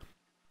removed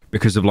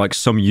because of like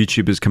some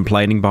YouTubers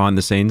complaining behind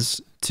the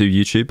scenes to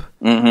YouTube.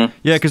 Mm-hmm.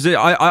 Yeah, because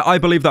I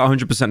believe that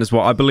 100% as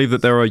well. I believe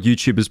that there are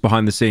YouTubers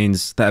behind the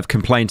scenes that have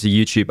complained to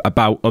YouTube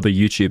about other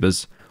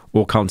YouTubers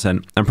or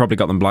content and probably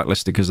got them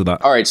blacklisted because of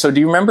that. All right, so do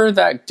you remember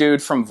that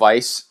dude from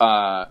Vice,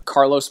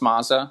 Carlos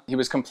Maza? He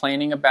was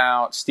complaining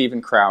about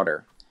Steven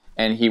Crowder.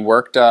 And he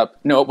worked up...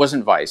 No, it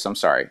wasn't Vice. I'm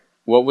sorry.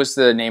 What was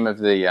the name of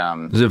the,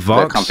 is it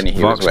Vox? The company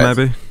he Vox, was with?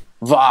 Maybe?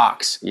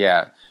 Vox,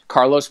 yeah.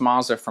 Carlos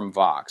Maza from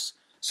Vox.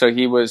 So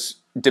he was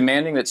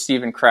demanding that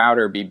Steven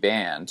Crowder be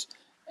banned.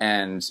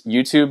 And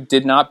YouTube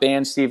did not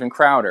ban Steven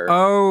Crowder.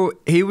 Oh,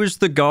 he was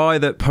the guy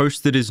that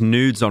posted his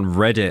nudes on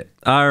Reddit.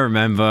 I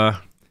remember.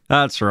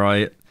 That's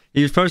right.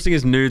 He was posting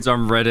his nudes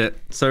on Reddit.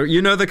 So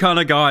you know the kind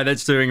of guy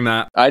that's doing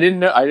that. I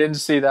didn't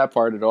see that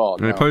part at all.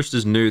 And he posts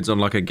his nudes on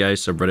like a gay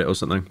subreddit or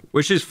something,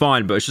 which is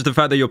fine, but it's just the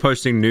fact that you're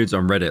posting nudes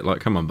on Reddit. Like,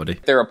 come on, buddy.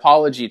 Their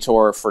apology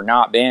tour for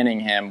not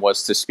banning him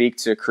was to speak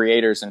to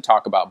creators and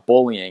talk about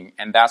bullying,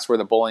 and that's where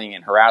the bullying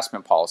and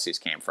harassment policies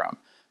came from.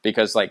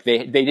 Because like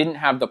they didn't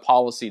have the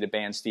policy to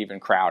ban Steven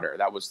Crowder.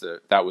 That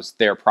was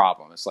their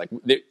problem. It's like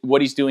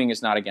what he's doing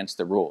is not against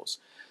the rules.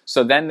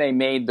 So then they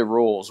made the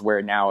rules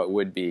where now it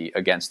would be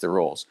against the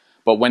rules.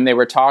 But when they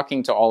were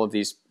talking to all of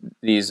these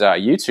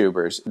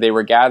YouTubers, they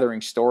were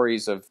gathering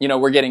stories of,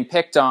 we're getting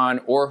picked on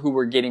or who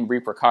were getting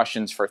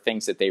repercussions for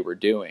things that they were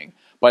doing.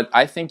 But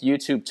I think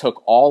YouTube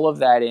took all of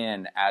that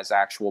in as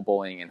actual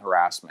bullying and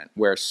harassment,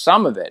 where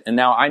some of it, and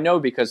now I know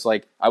because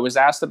like I was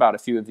asked about a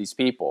few of these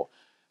people,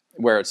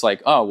 where it's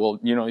like, oh, well,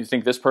 you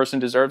think this person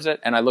deserves it?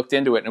 And I looked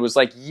into it and it was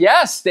like,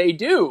 yes, they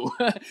do.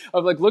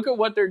 I'm like, look at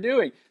what they're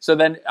doing. So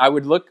then I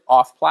would look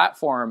off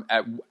platform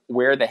at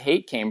where the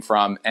hate came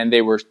from, and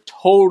they were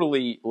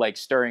totally like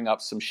stirring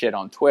up some shit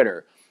on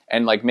Twitter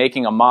and like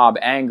making a mob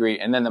angry.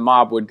 And then the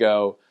mob would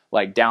go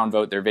like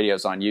downvote their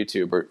videos on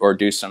YouTube or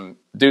do some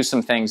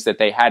things that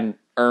they hadn't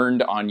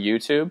earned on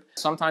YouTube.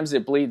 Sometimes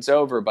it bleeds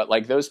over, but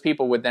like those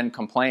people would then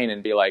complain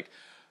and be like,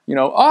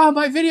 oh,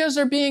 my videos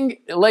are being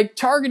like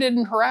targeted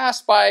and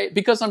harassed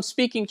because I'm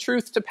speaking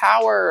truth to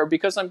power or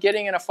because I'm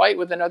getting in a fight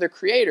with another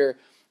creator.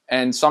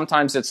 And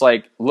sometimes it's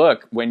like,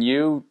 look, when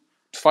you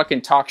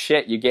fucking talk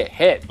shit, you get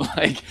hit.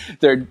 Like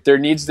there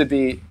needs to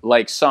be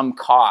like some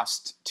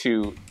cost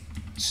to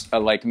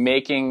like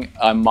making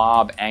a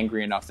mob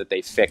angry enough that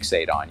they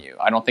fixate on you.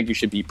 I don't think you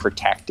should be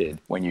protected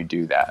when you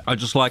do that. I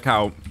just like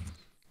how,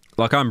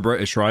 like I'm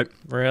British, right?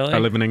 Really? I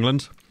live in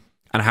England.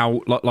 And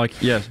how,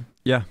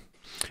 yeah.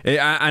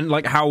 And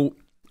like how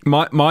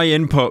my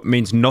input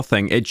means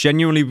nothing. It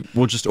genuinely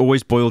will just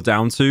always boil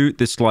down to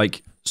this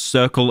like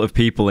circle of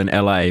people in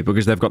LA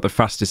because they've got the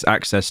fastest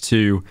access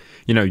to,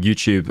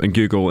 YouTube and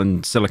Google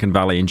and Silicon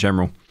Valley in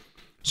general.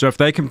 So if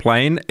they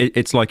complain,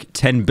 it's like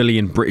 10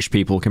 billion British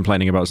people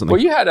complaining about something.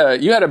 Well,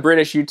 you had a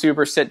British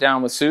YouTuber sit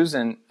down with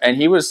Susan, and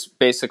he was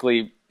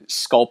basically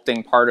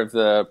sculpting part of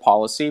the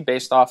policy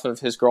based off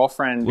of his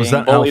girlfriend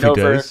being bullied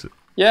over. Days?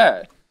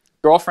 Yeah.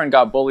 Girlfriend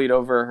got bullied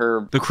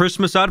over the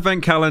Christmas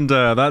advent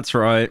calendar. That's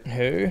right.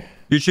 Who?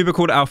 YouTuber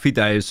called Alfie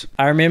Days.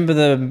 I remember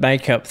the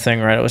makeup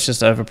thing, right? It was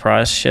just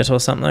overpriced shit or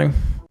something.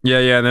 Yeah,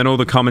 and then all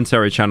the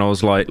commentary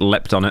channels like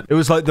leapt on it. It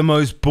was like the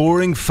most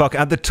boring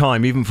at the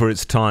time, even for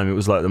its time, it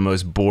was like the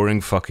most boring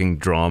fucking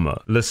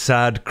drama. Le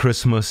Sad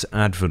Christmas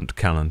Advent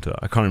Calendar.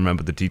 I can't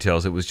remember the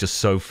details. It was just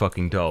so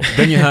fucking dull.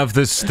 Then you have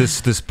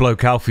this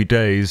bloke Alfie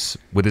Days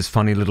with his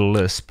funny little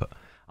lisp,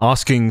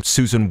 asking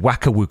Susan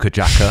Wackawooka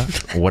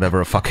Jacka, or whatever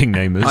her fucking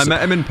name is. I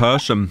met him in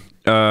person,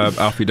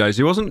 Alfie Days.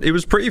 He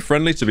was pretty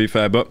friendly, to be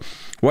fair, but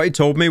what he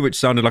told me, which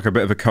sounded like a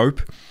bit of a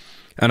cope,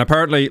 and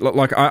apparently,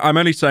 like, I'm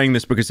only saying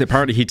this because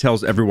apparently he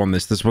tells everyone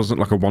this. This wasn't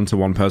like a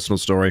one-to-one personal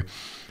story.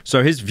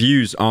 So his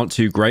views aren't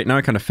too great now,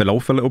 kind of fell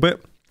off a little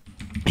bit.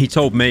 He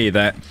told me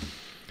that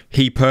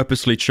he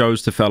purposely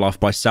chose to fall off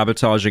by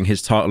sabotaging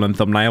his title and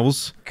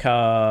thumbnails.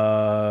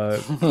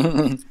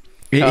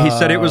 He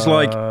said it was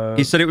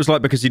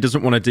like because he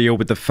doesn't want to deal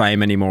with the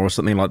fame anymore or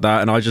something like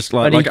that, and I just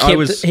like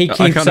if he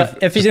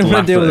didn't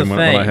want to deal with the fame,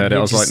 when I heard it,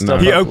 I was like, no.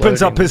 He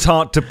opens up his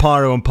heart to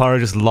Pyro, and Pyro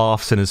just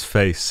laughs in his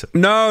face.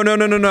 No.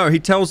 He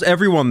tells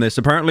everyone this.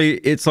 Apparently,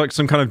 it's like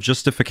some kind of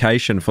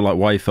justification for like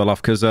why he fell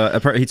off. Because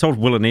apparently he told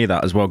Will and E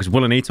that as well. Because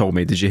Will and E told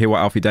me, "Did you hear what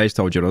Alfie Days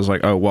told you?" And I was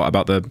like, "Oh, what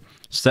about the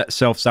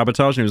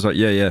self-sabotage?" And he was like,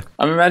 "Yeah."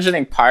 I'm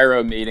imagining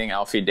Pyro meeting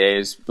Alfie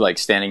Days, like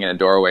standing in a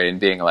doorway and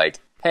being like,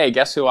 hey,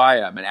 guess who I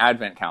am? An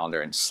advent calendar,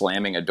 and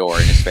slamming a door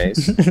in his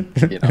face.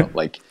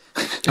 Like.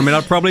 I mean,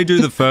 I'd probably do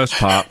the first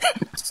part.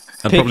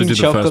 Picking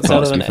chocolates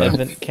out of an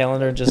advent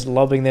calendar and just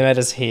lobbing them at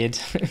his head.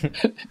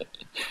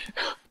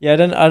 Yeah, I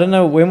don't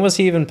know. When was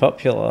he even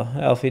popular,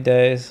 Alfie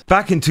Days?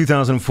 Back in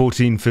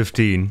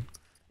 2014-15,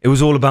 it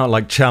was all about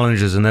like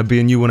challenges, and there'd be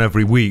a new one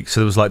every week. So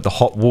there was like the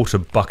hot water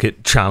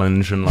bucket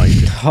challenge, and like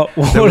hot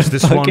water there was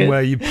this bucket. one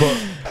where you put.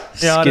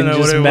 Yeah, I Skin don't know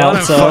what just it was.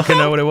 melts I don't off. fucking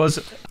know what it was.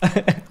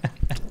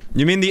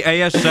 You mean the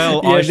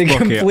ASL Yeah, ice the bucket?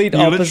 complete You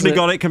literally opposite.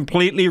 got it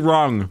completely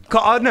wrong.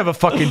 God, I never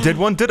fucking did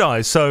one, did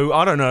I? So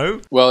I don't know.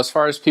 Well, as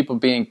far as people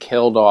being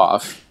killed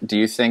off, do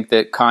you think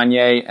that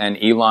Kanye and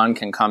Elon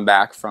can come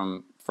back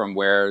from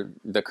where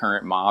the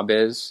current mob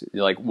is?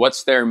 Like,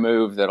 what's their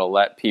move that'll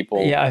let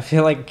people... Yeah, I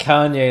feel like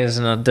Kanye is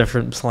in a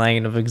different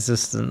plane of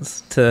existence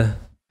to,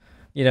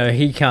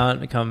 he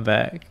can't come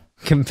back.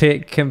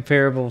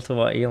 Comparable to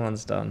what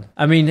Elon's done.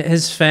 I mean,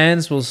 his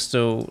fans will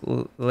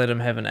still let him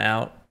have an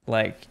out,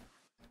 like,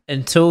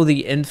 until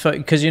the info...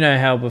 Because you know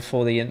how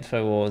before the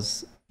info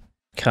wars,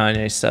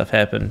 Kanye stuff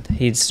happened,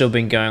 he'd still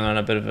been going on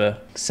a bit of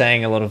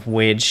saying a lot of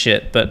weird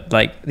shit, but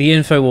like the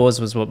info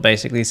wars was what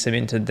basically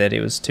cemented that he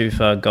was too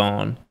far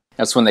gone.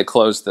 That's when they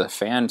closed the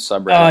fan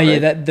subreddit. Oh yeah,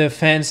 right? that the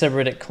fan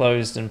subreddit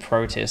closed in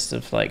protest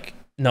of like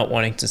not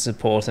wanting to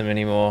support him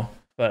anymore.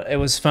 But it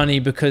was funny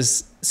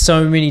because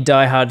so many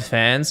diehard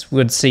fans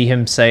would see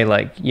him say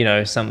like,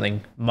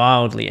 something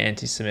mildly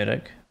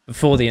anti-Semitic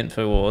before the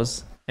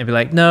Infowars and be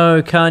like,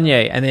 no,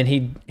 Kanye, and then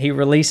he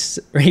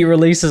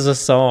releases a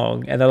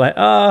song and they're like,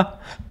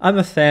 I'm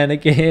a fan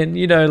again,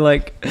 you know,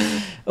 like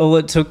all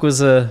it took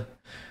was a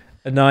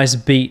nice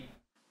beat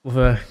with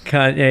a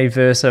Kanye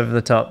verse over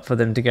the top for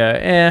them to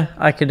go,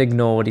 I can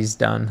ignore what he's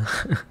done.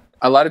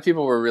 A lot of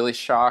people were really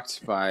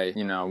shocked by,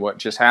 you know, what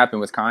just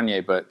happened with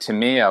Kanye, but to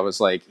me, I was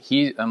like,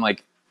 I'm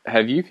like,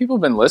 have you people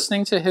been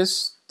listening to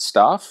his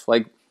stuff?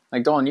 Like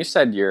Dolan, you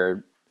said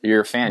you're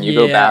a fan. You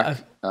go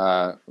back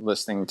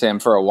listening to him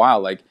for a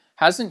while. Like,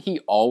 hasn't he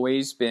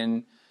always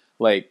been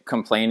like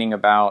complaining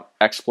about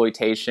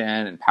exploitation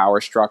and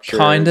power structures?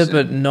 Kinda,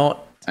 but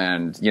not.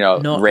 And you know,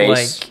 not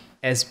race. like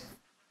as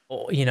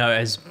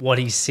what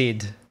he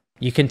said.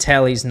 You can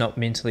tell he's not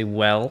mentally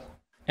well.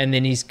 And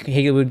then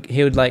he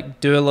would like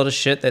do a lot of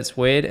shit that's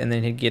weird, and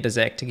then he'd get his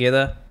act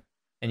together,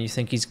 and you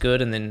think he's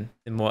good, and then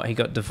what, he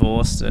got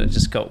divorced, and it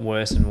just got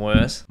worse and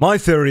worse. My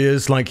theory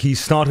is like he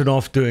started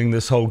off doing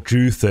this whole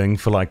Jew thing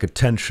for like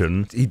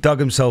attention. He dug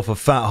himself a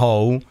fat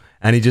hole,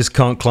 and he just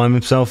can't climb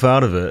himself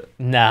out of it.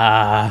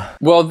 Nah.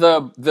 Well,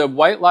 the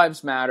White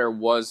Lives Matter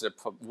was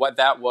what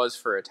that was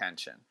for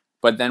attention,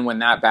 but then when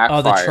that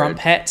backfired, the Trump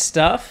hat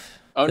stuff.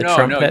 Oh the no,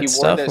 Trump he hat wore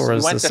stuff, this. or He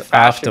is went this to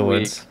Fashion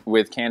afterwards? Week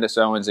with Candace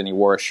Owens, and he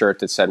wore a shirt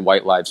that said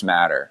 "White Lives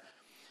Matter."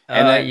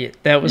 And then,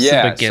 that was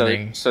the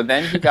beginning. So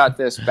then he got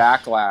this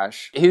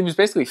backlash. He was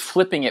basically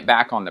flipping it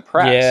back on the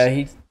press.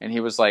 Yeah, and he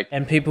was like,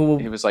 and people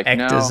will act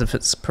no. as if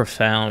it's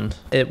profound.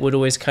 It would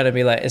always kind of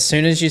be like, as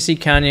soon as you see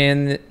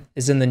Kanye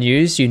is in the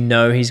news, you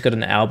know he's got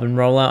an album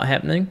rollout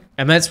happening,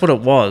 and that's what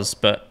it was.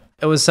 But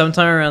it was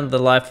sometime around the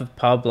Life of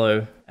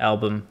Pablo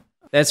album.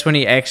 That's when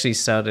he actually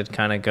started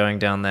kind of going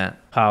down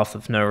that path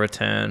of no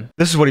return.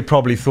 This is what he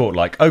probably thought,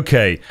 like,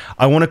 okay,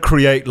 I want to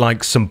create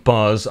like some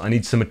buzz. I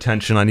need some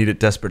attention. I need it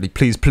desperately.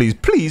 Please, please,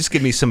 please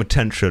give me some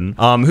attention.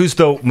 Who's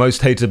the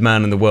most hated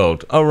man in the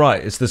world? Oh,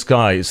 right, it's this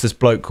guy. It's this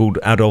bloke called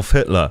Adolf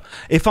Hitler.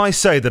 If I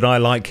say that I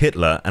like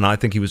Hitler and I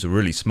think he was a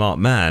really smart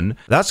man,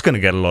 that's going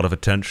to get a lot of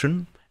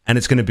attention. And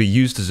it's going to be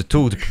used as a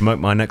tool to promote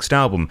my next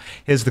album.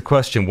 Here's the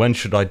question, when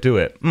should I do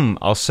it?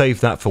 I'll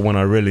save that for when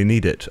I really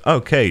need it.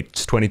 Okay,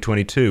 it's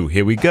 2022.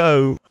 Here we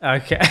go.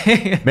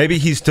 Okay. Maybe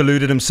he's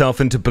deluded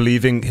himself into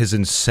believing his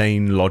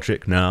insane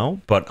logic now,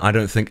 but I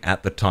don't think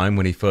at the time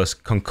when he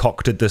first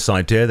concocted this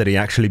idea that he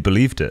actually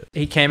believed it.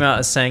 He came out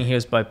as saying he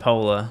was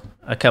bipolar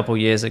a couple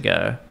years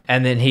ago,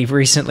 and then he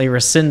recently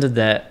rescinded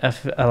that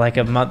like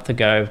a month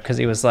ago because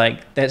he was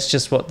like, that's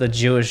just what the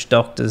Jewish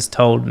doctors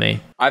told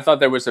me. I thought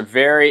there was a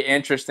very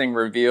interesting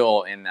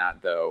reveal in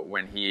that, though,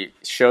 when he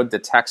showed the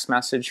text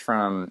message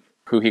from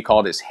who he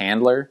called his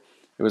handler.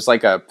 It was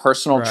like a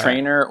personal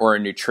trainer or a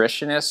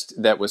nutritionist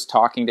that was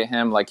talking to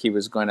him like he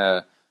was going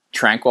to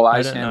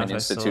tranquilize him and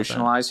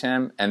institutionalize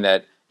him, and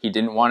that he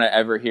didn't want to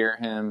ever hear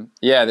him.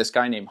 Yeah, this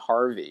guy named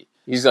Harvey.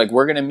 He's like,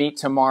 we're going to meet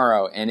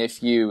tomorrow, and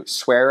if you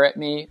swear at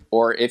me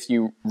or if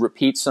you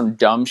repeat some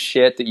dumb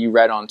shit that you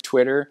read on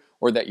Twitter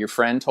or that your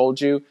friend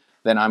told you,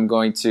 then I'm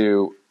going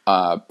to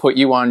put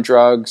you on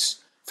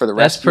drugs for the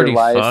rest of your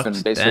life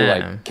and basically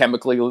like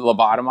chemically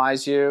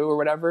lobotomize you or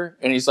whatever.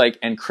 And he's like,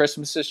 and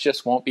Christmases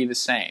just won't be the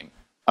same.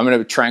 I'm going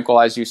to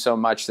tranquilize you so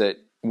much that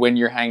when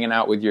you're hanging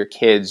out with your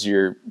kids,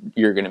 you're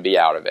going to be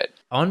out of it.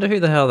 I wonder who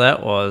the hell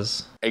that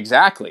was.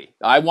 Exactly.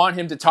 I want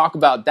him to talk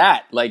about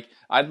that. Like,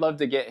 I'd love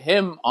to get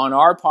him on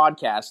our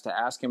podcast to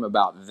ask him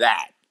about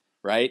that,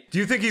 right? Do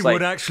you think he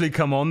would actually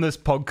come on this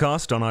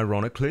podcast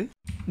unironically?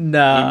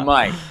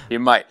 Nah. He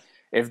might.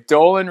 If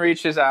Dolan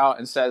reaches out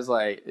and says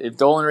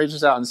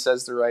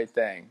the right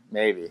thing,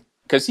 maybe.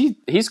 Because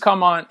he's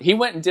come on, he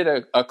went and did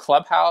a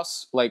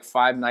Clubhouse like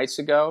 5 nights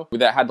ago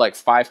that had like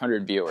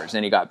 500 viewers,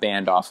 and he got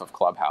banned off of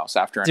Clubhouse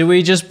after. Do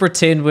we just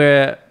pretend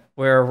we're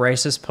a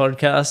racist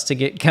podcast to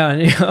get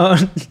Kanye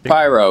on?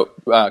 Pyro,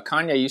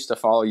 Kanye used to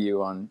follow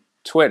you on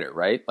Twitter,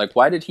 right? Like,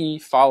 why did he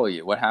follow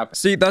you? What happened?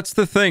 See, that's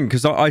the thing,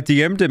 because I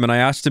DM'd him and I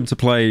asked him to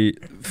play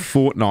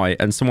Fortnite,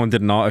 and someone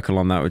did an article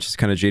on that, which is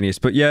kind of genius.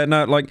 But yeah,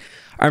 no, like,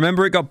 I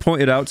remember it got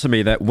pointed out to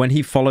me that when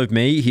he followed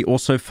me, he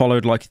also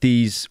followed like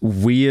these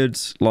weird,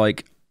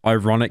 like,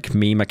 ironic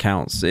meme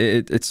accounts.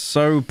 It's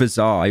so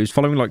bizarre. He was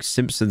following like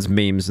Simpsons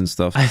memes and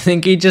stuff. I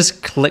think he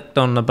just clicked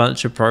on a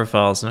bunch of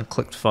profiles and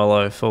clicked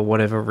follow for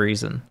whatever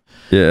reason.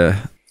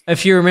 Yeah.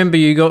 If you remember,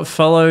 you got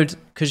followed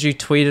because you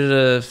tweeted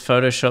a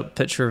Photoshop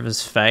picture of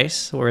his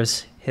face,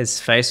 whereas his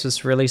face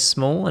was really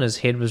small and his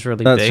head was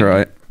really big. That's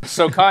right.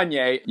 So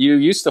Kanye, you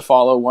used to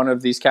follow one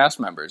of these cast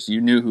members.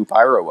 You knew who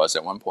Pyro was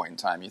at one point in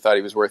time. You thought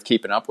he was worth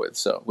keeping up with.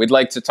 So we'd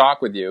like to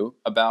talk with you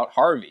about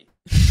Harvey.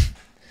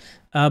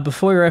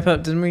 Before we wrap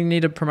up, didn't we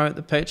need to promote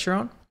the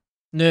Patreon?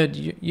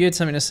 Nerd, you had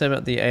something to say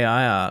about the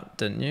AI art,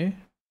 didn't you?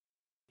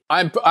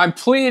 I'm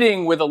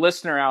pleading with a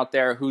listener out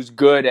there who's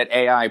good at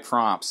AI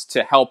prompts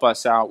to help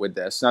us out with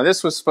this. Now,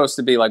 this was supposed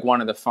to be like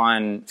one of the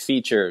fun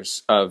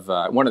features of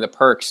one of the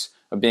perks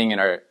of being in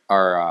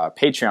our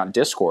Patreon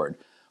Discord,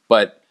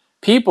 but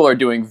people are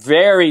doing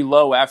very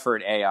low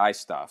effort AI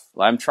stuff.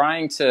 I'm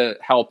trying to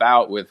help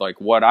out with like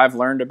what I've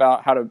learned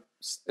about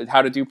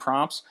how to do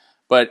prompts,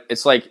 But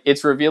it's like,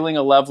 it's revealing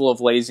a level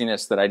of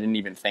laziness that I didn't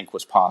even think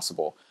was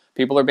possible.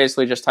 People are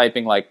basically just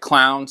typing like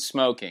clown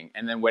smoking,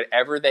 and then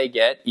whatever they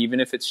get, even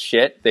if it's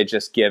shit, they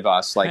just give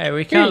us like, Hey,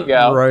 we here you can't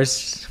go.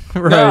 roast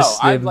No,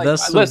 them. like, They're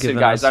still listen, giving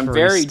guys, us I'm free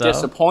very stuff.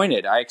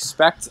 disappointed. I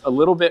expect a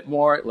little bit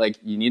more. Like,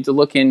 you need to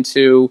look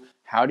into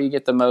how do you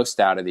get the most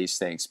out of these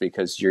things,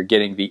 because you're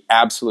getting the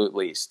absolute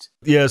least.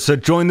 Yeah, so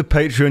join the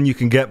Patreon. You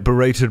can get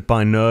berated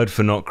by Nerd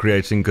for not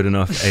creating good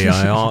enough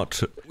AI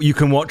art. You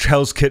can watch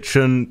Hell's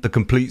Kitchen, the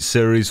complete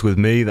series with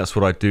me. That's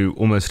what I do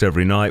almost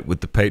every night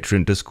with the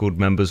Patreon Discord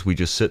members. We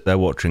just sit there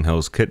watching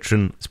Hell's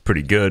Kitchen. It's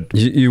pretty good.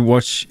 You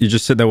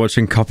just sit there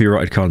watching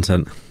copyrighted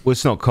content. Well,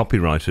 it's not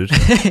copyrighted.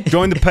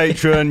 Join the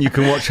Patreon. You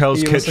can watch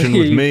Hell's Kitchen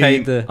with you me.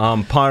 paid the-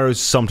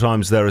 Pyro's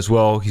sometimes there as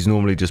well. He's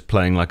normally just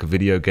playing like a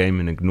video game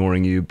and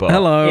ignoring you. But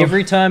Hello.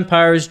 Every time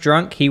Pyro's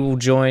drunk, he will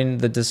join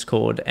the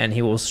Discord and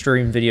he will stream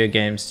video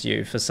games to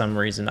you for some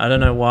reason. I don't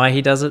know why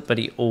he does it, but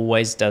he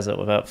always does it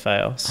without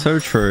fail. So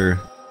true.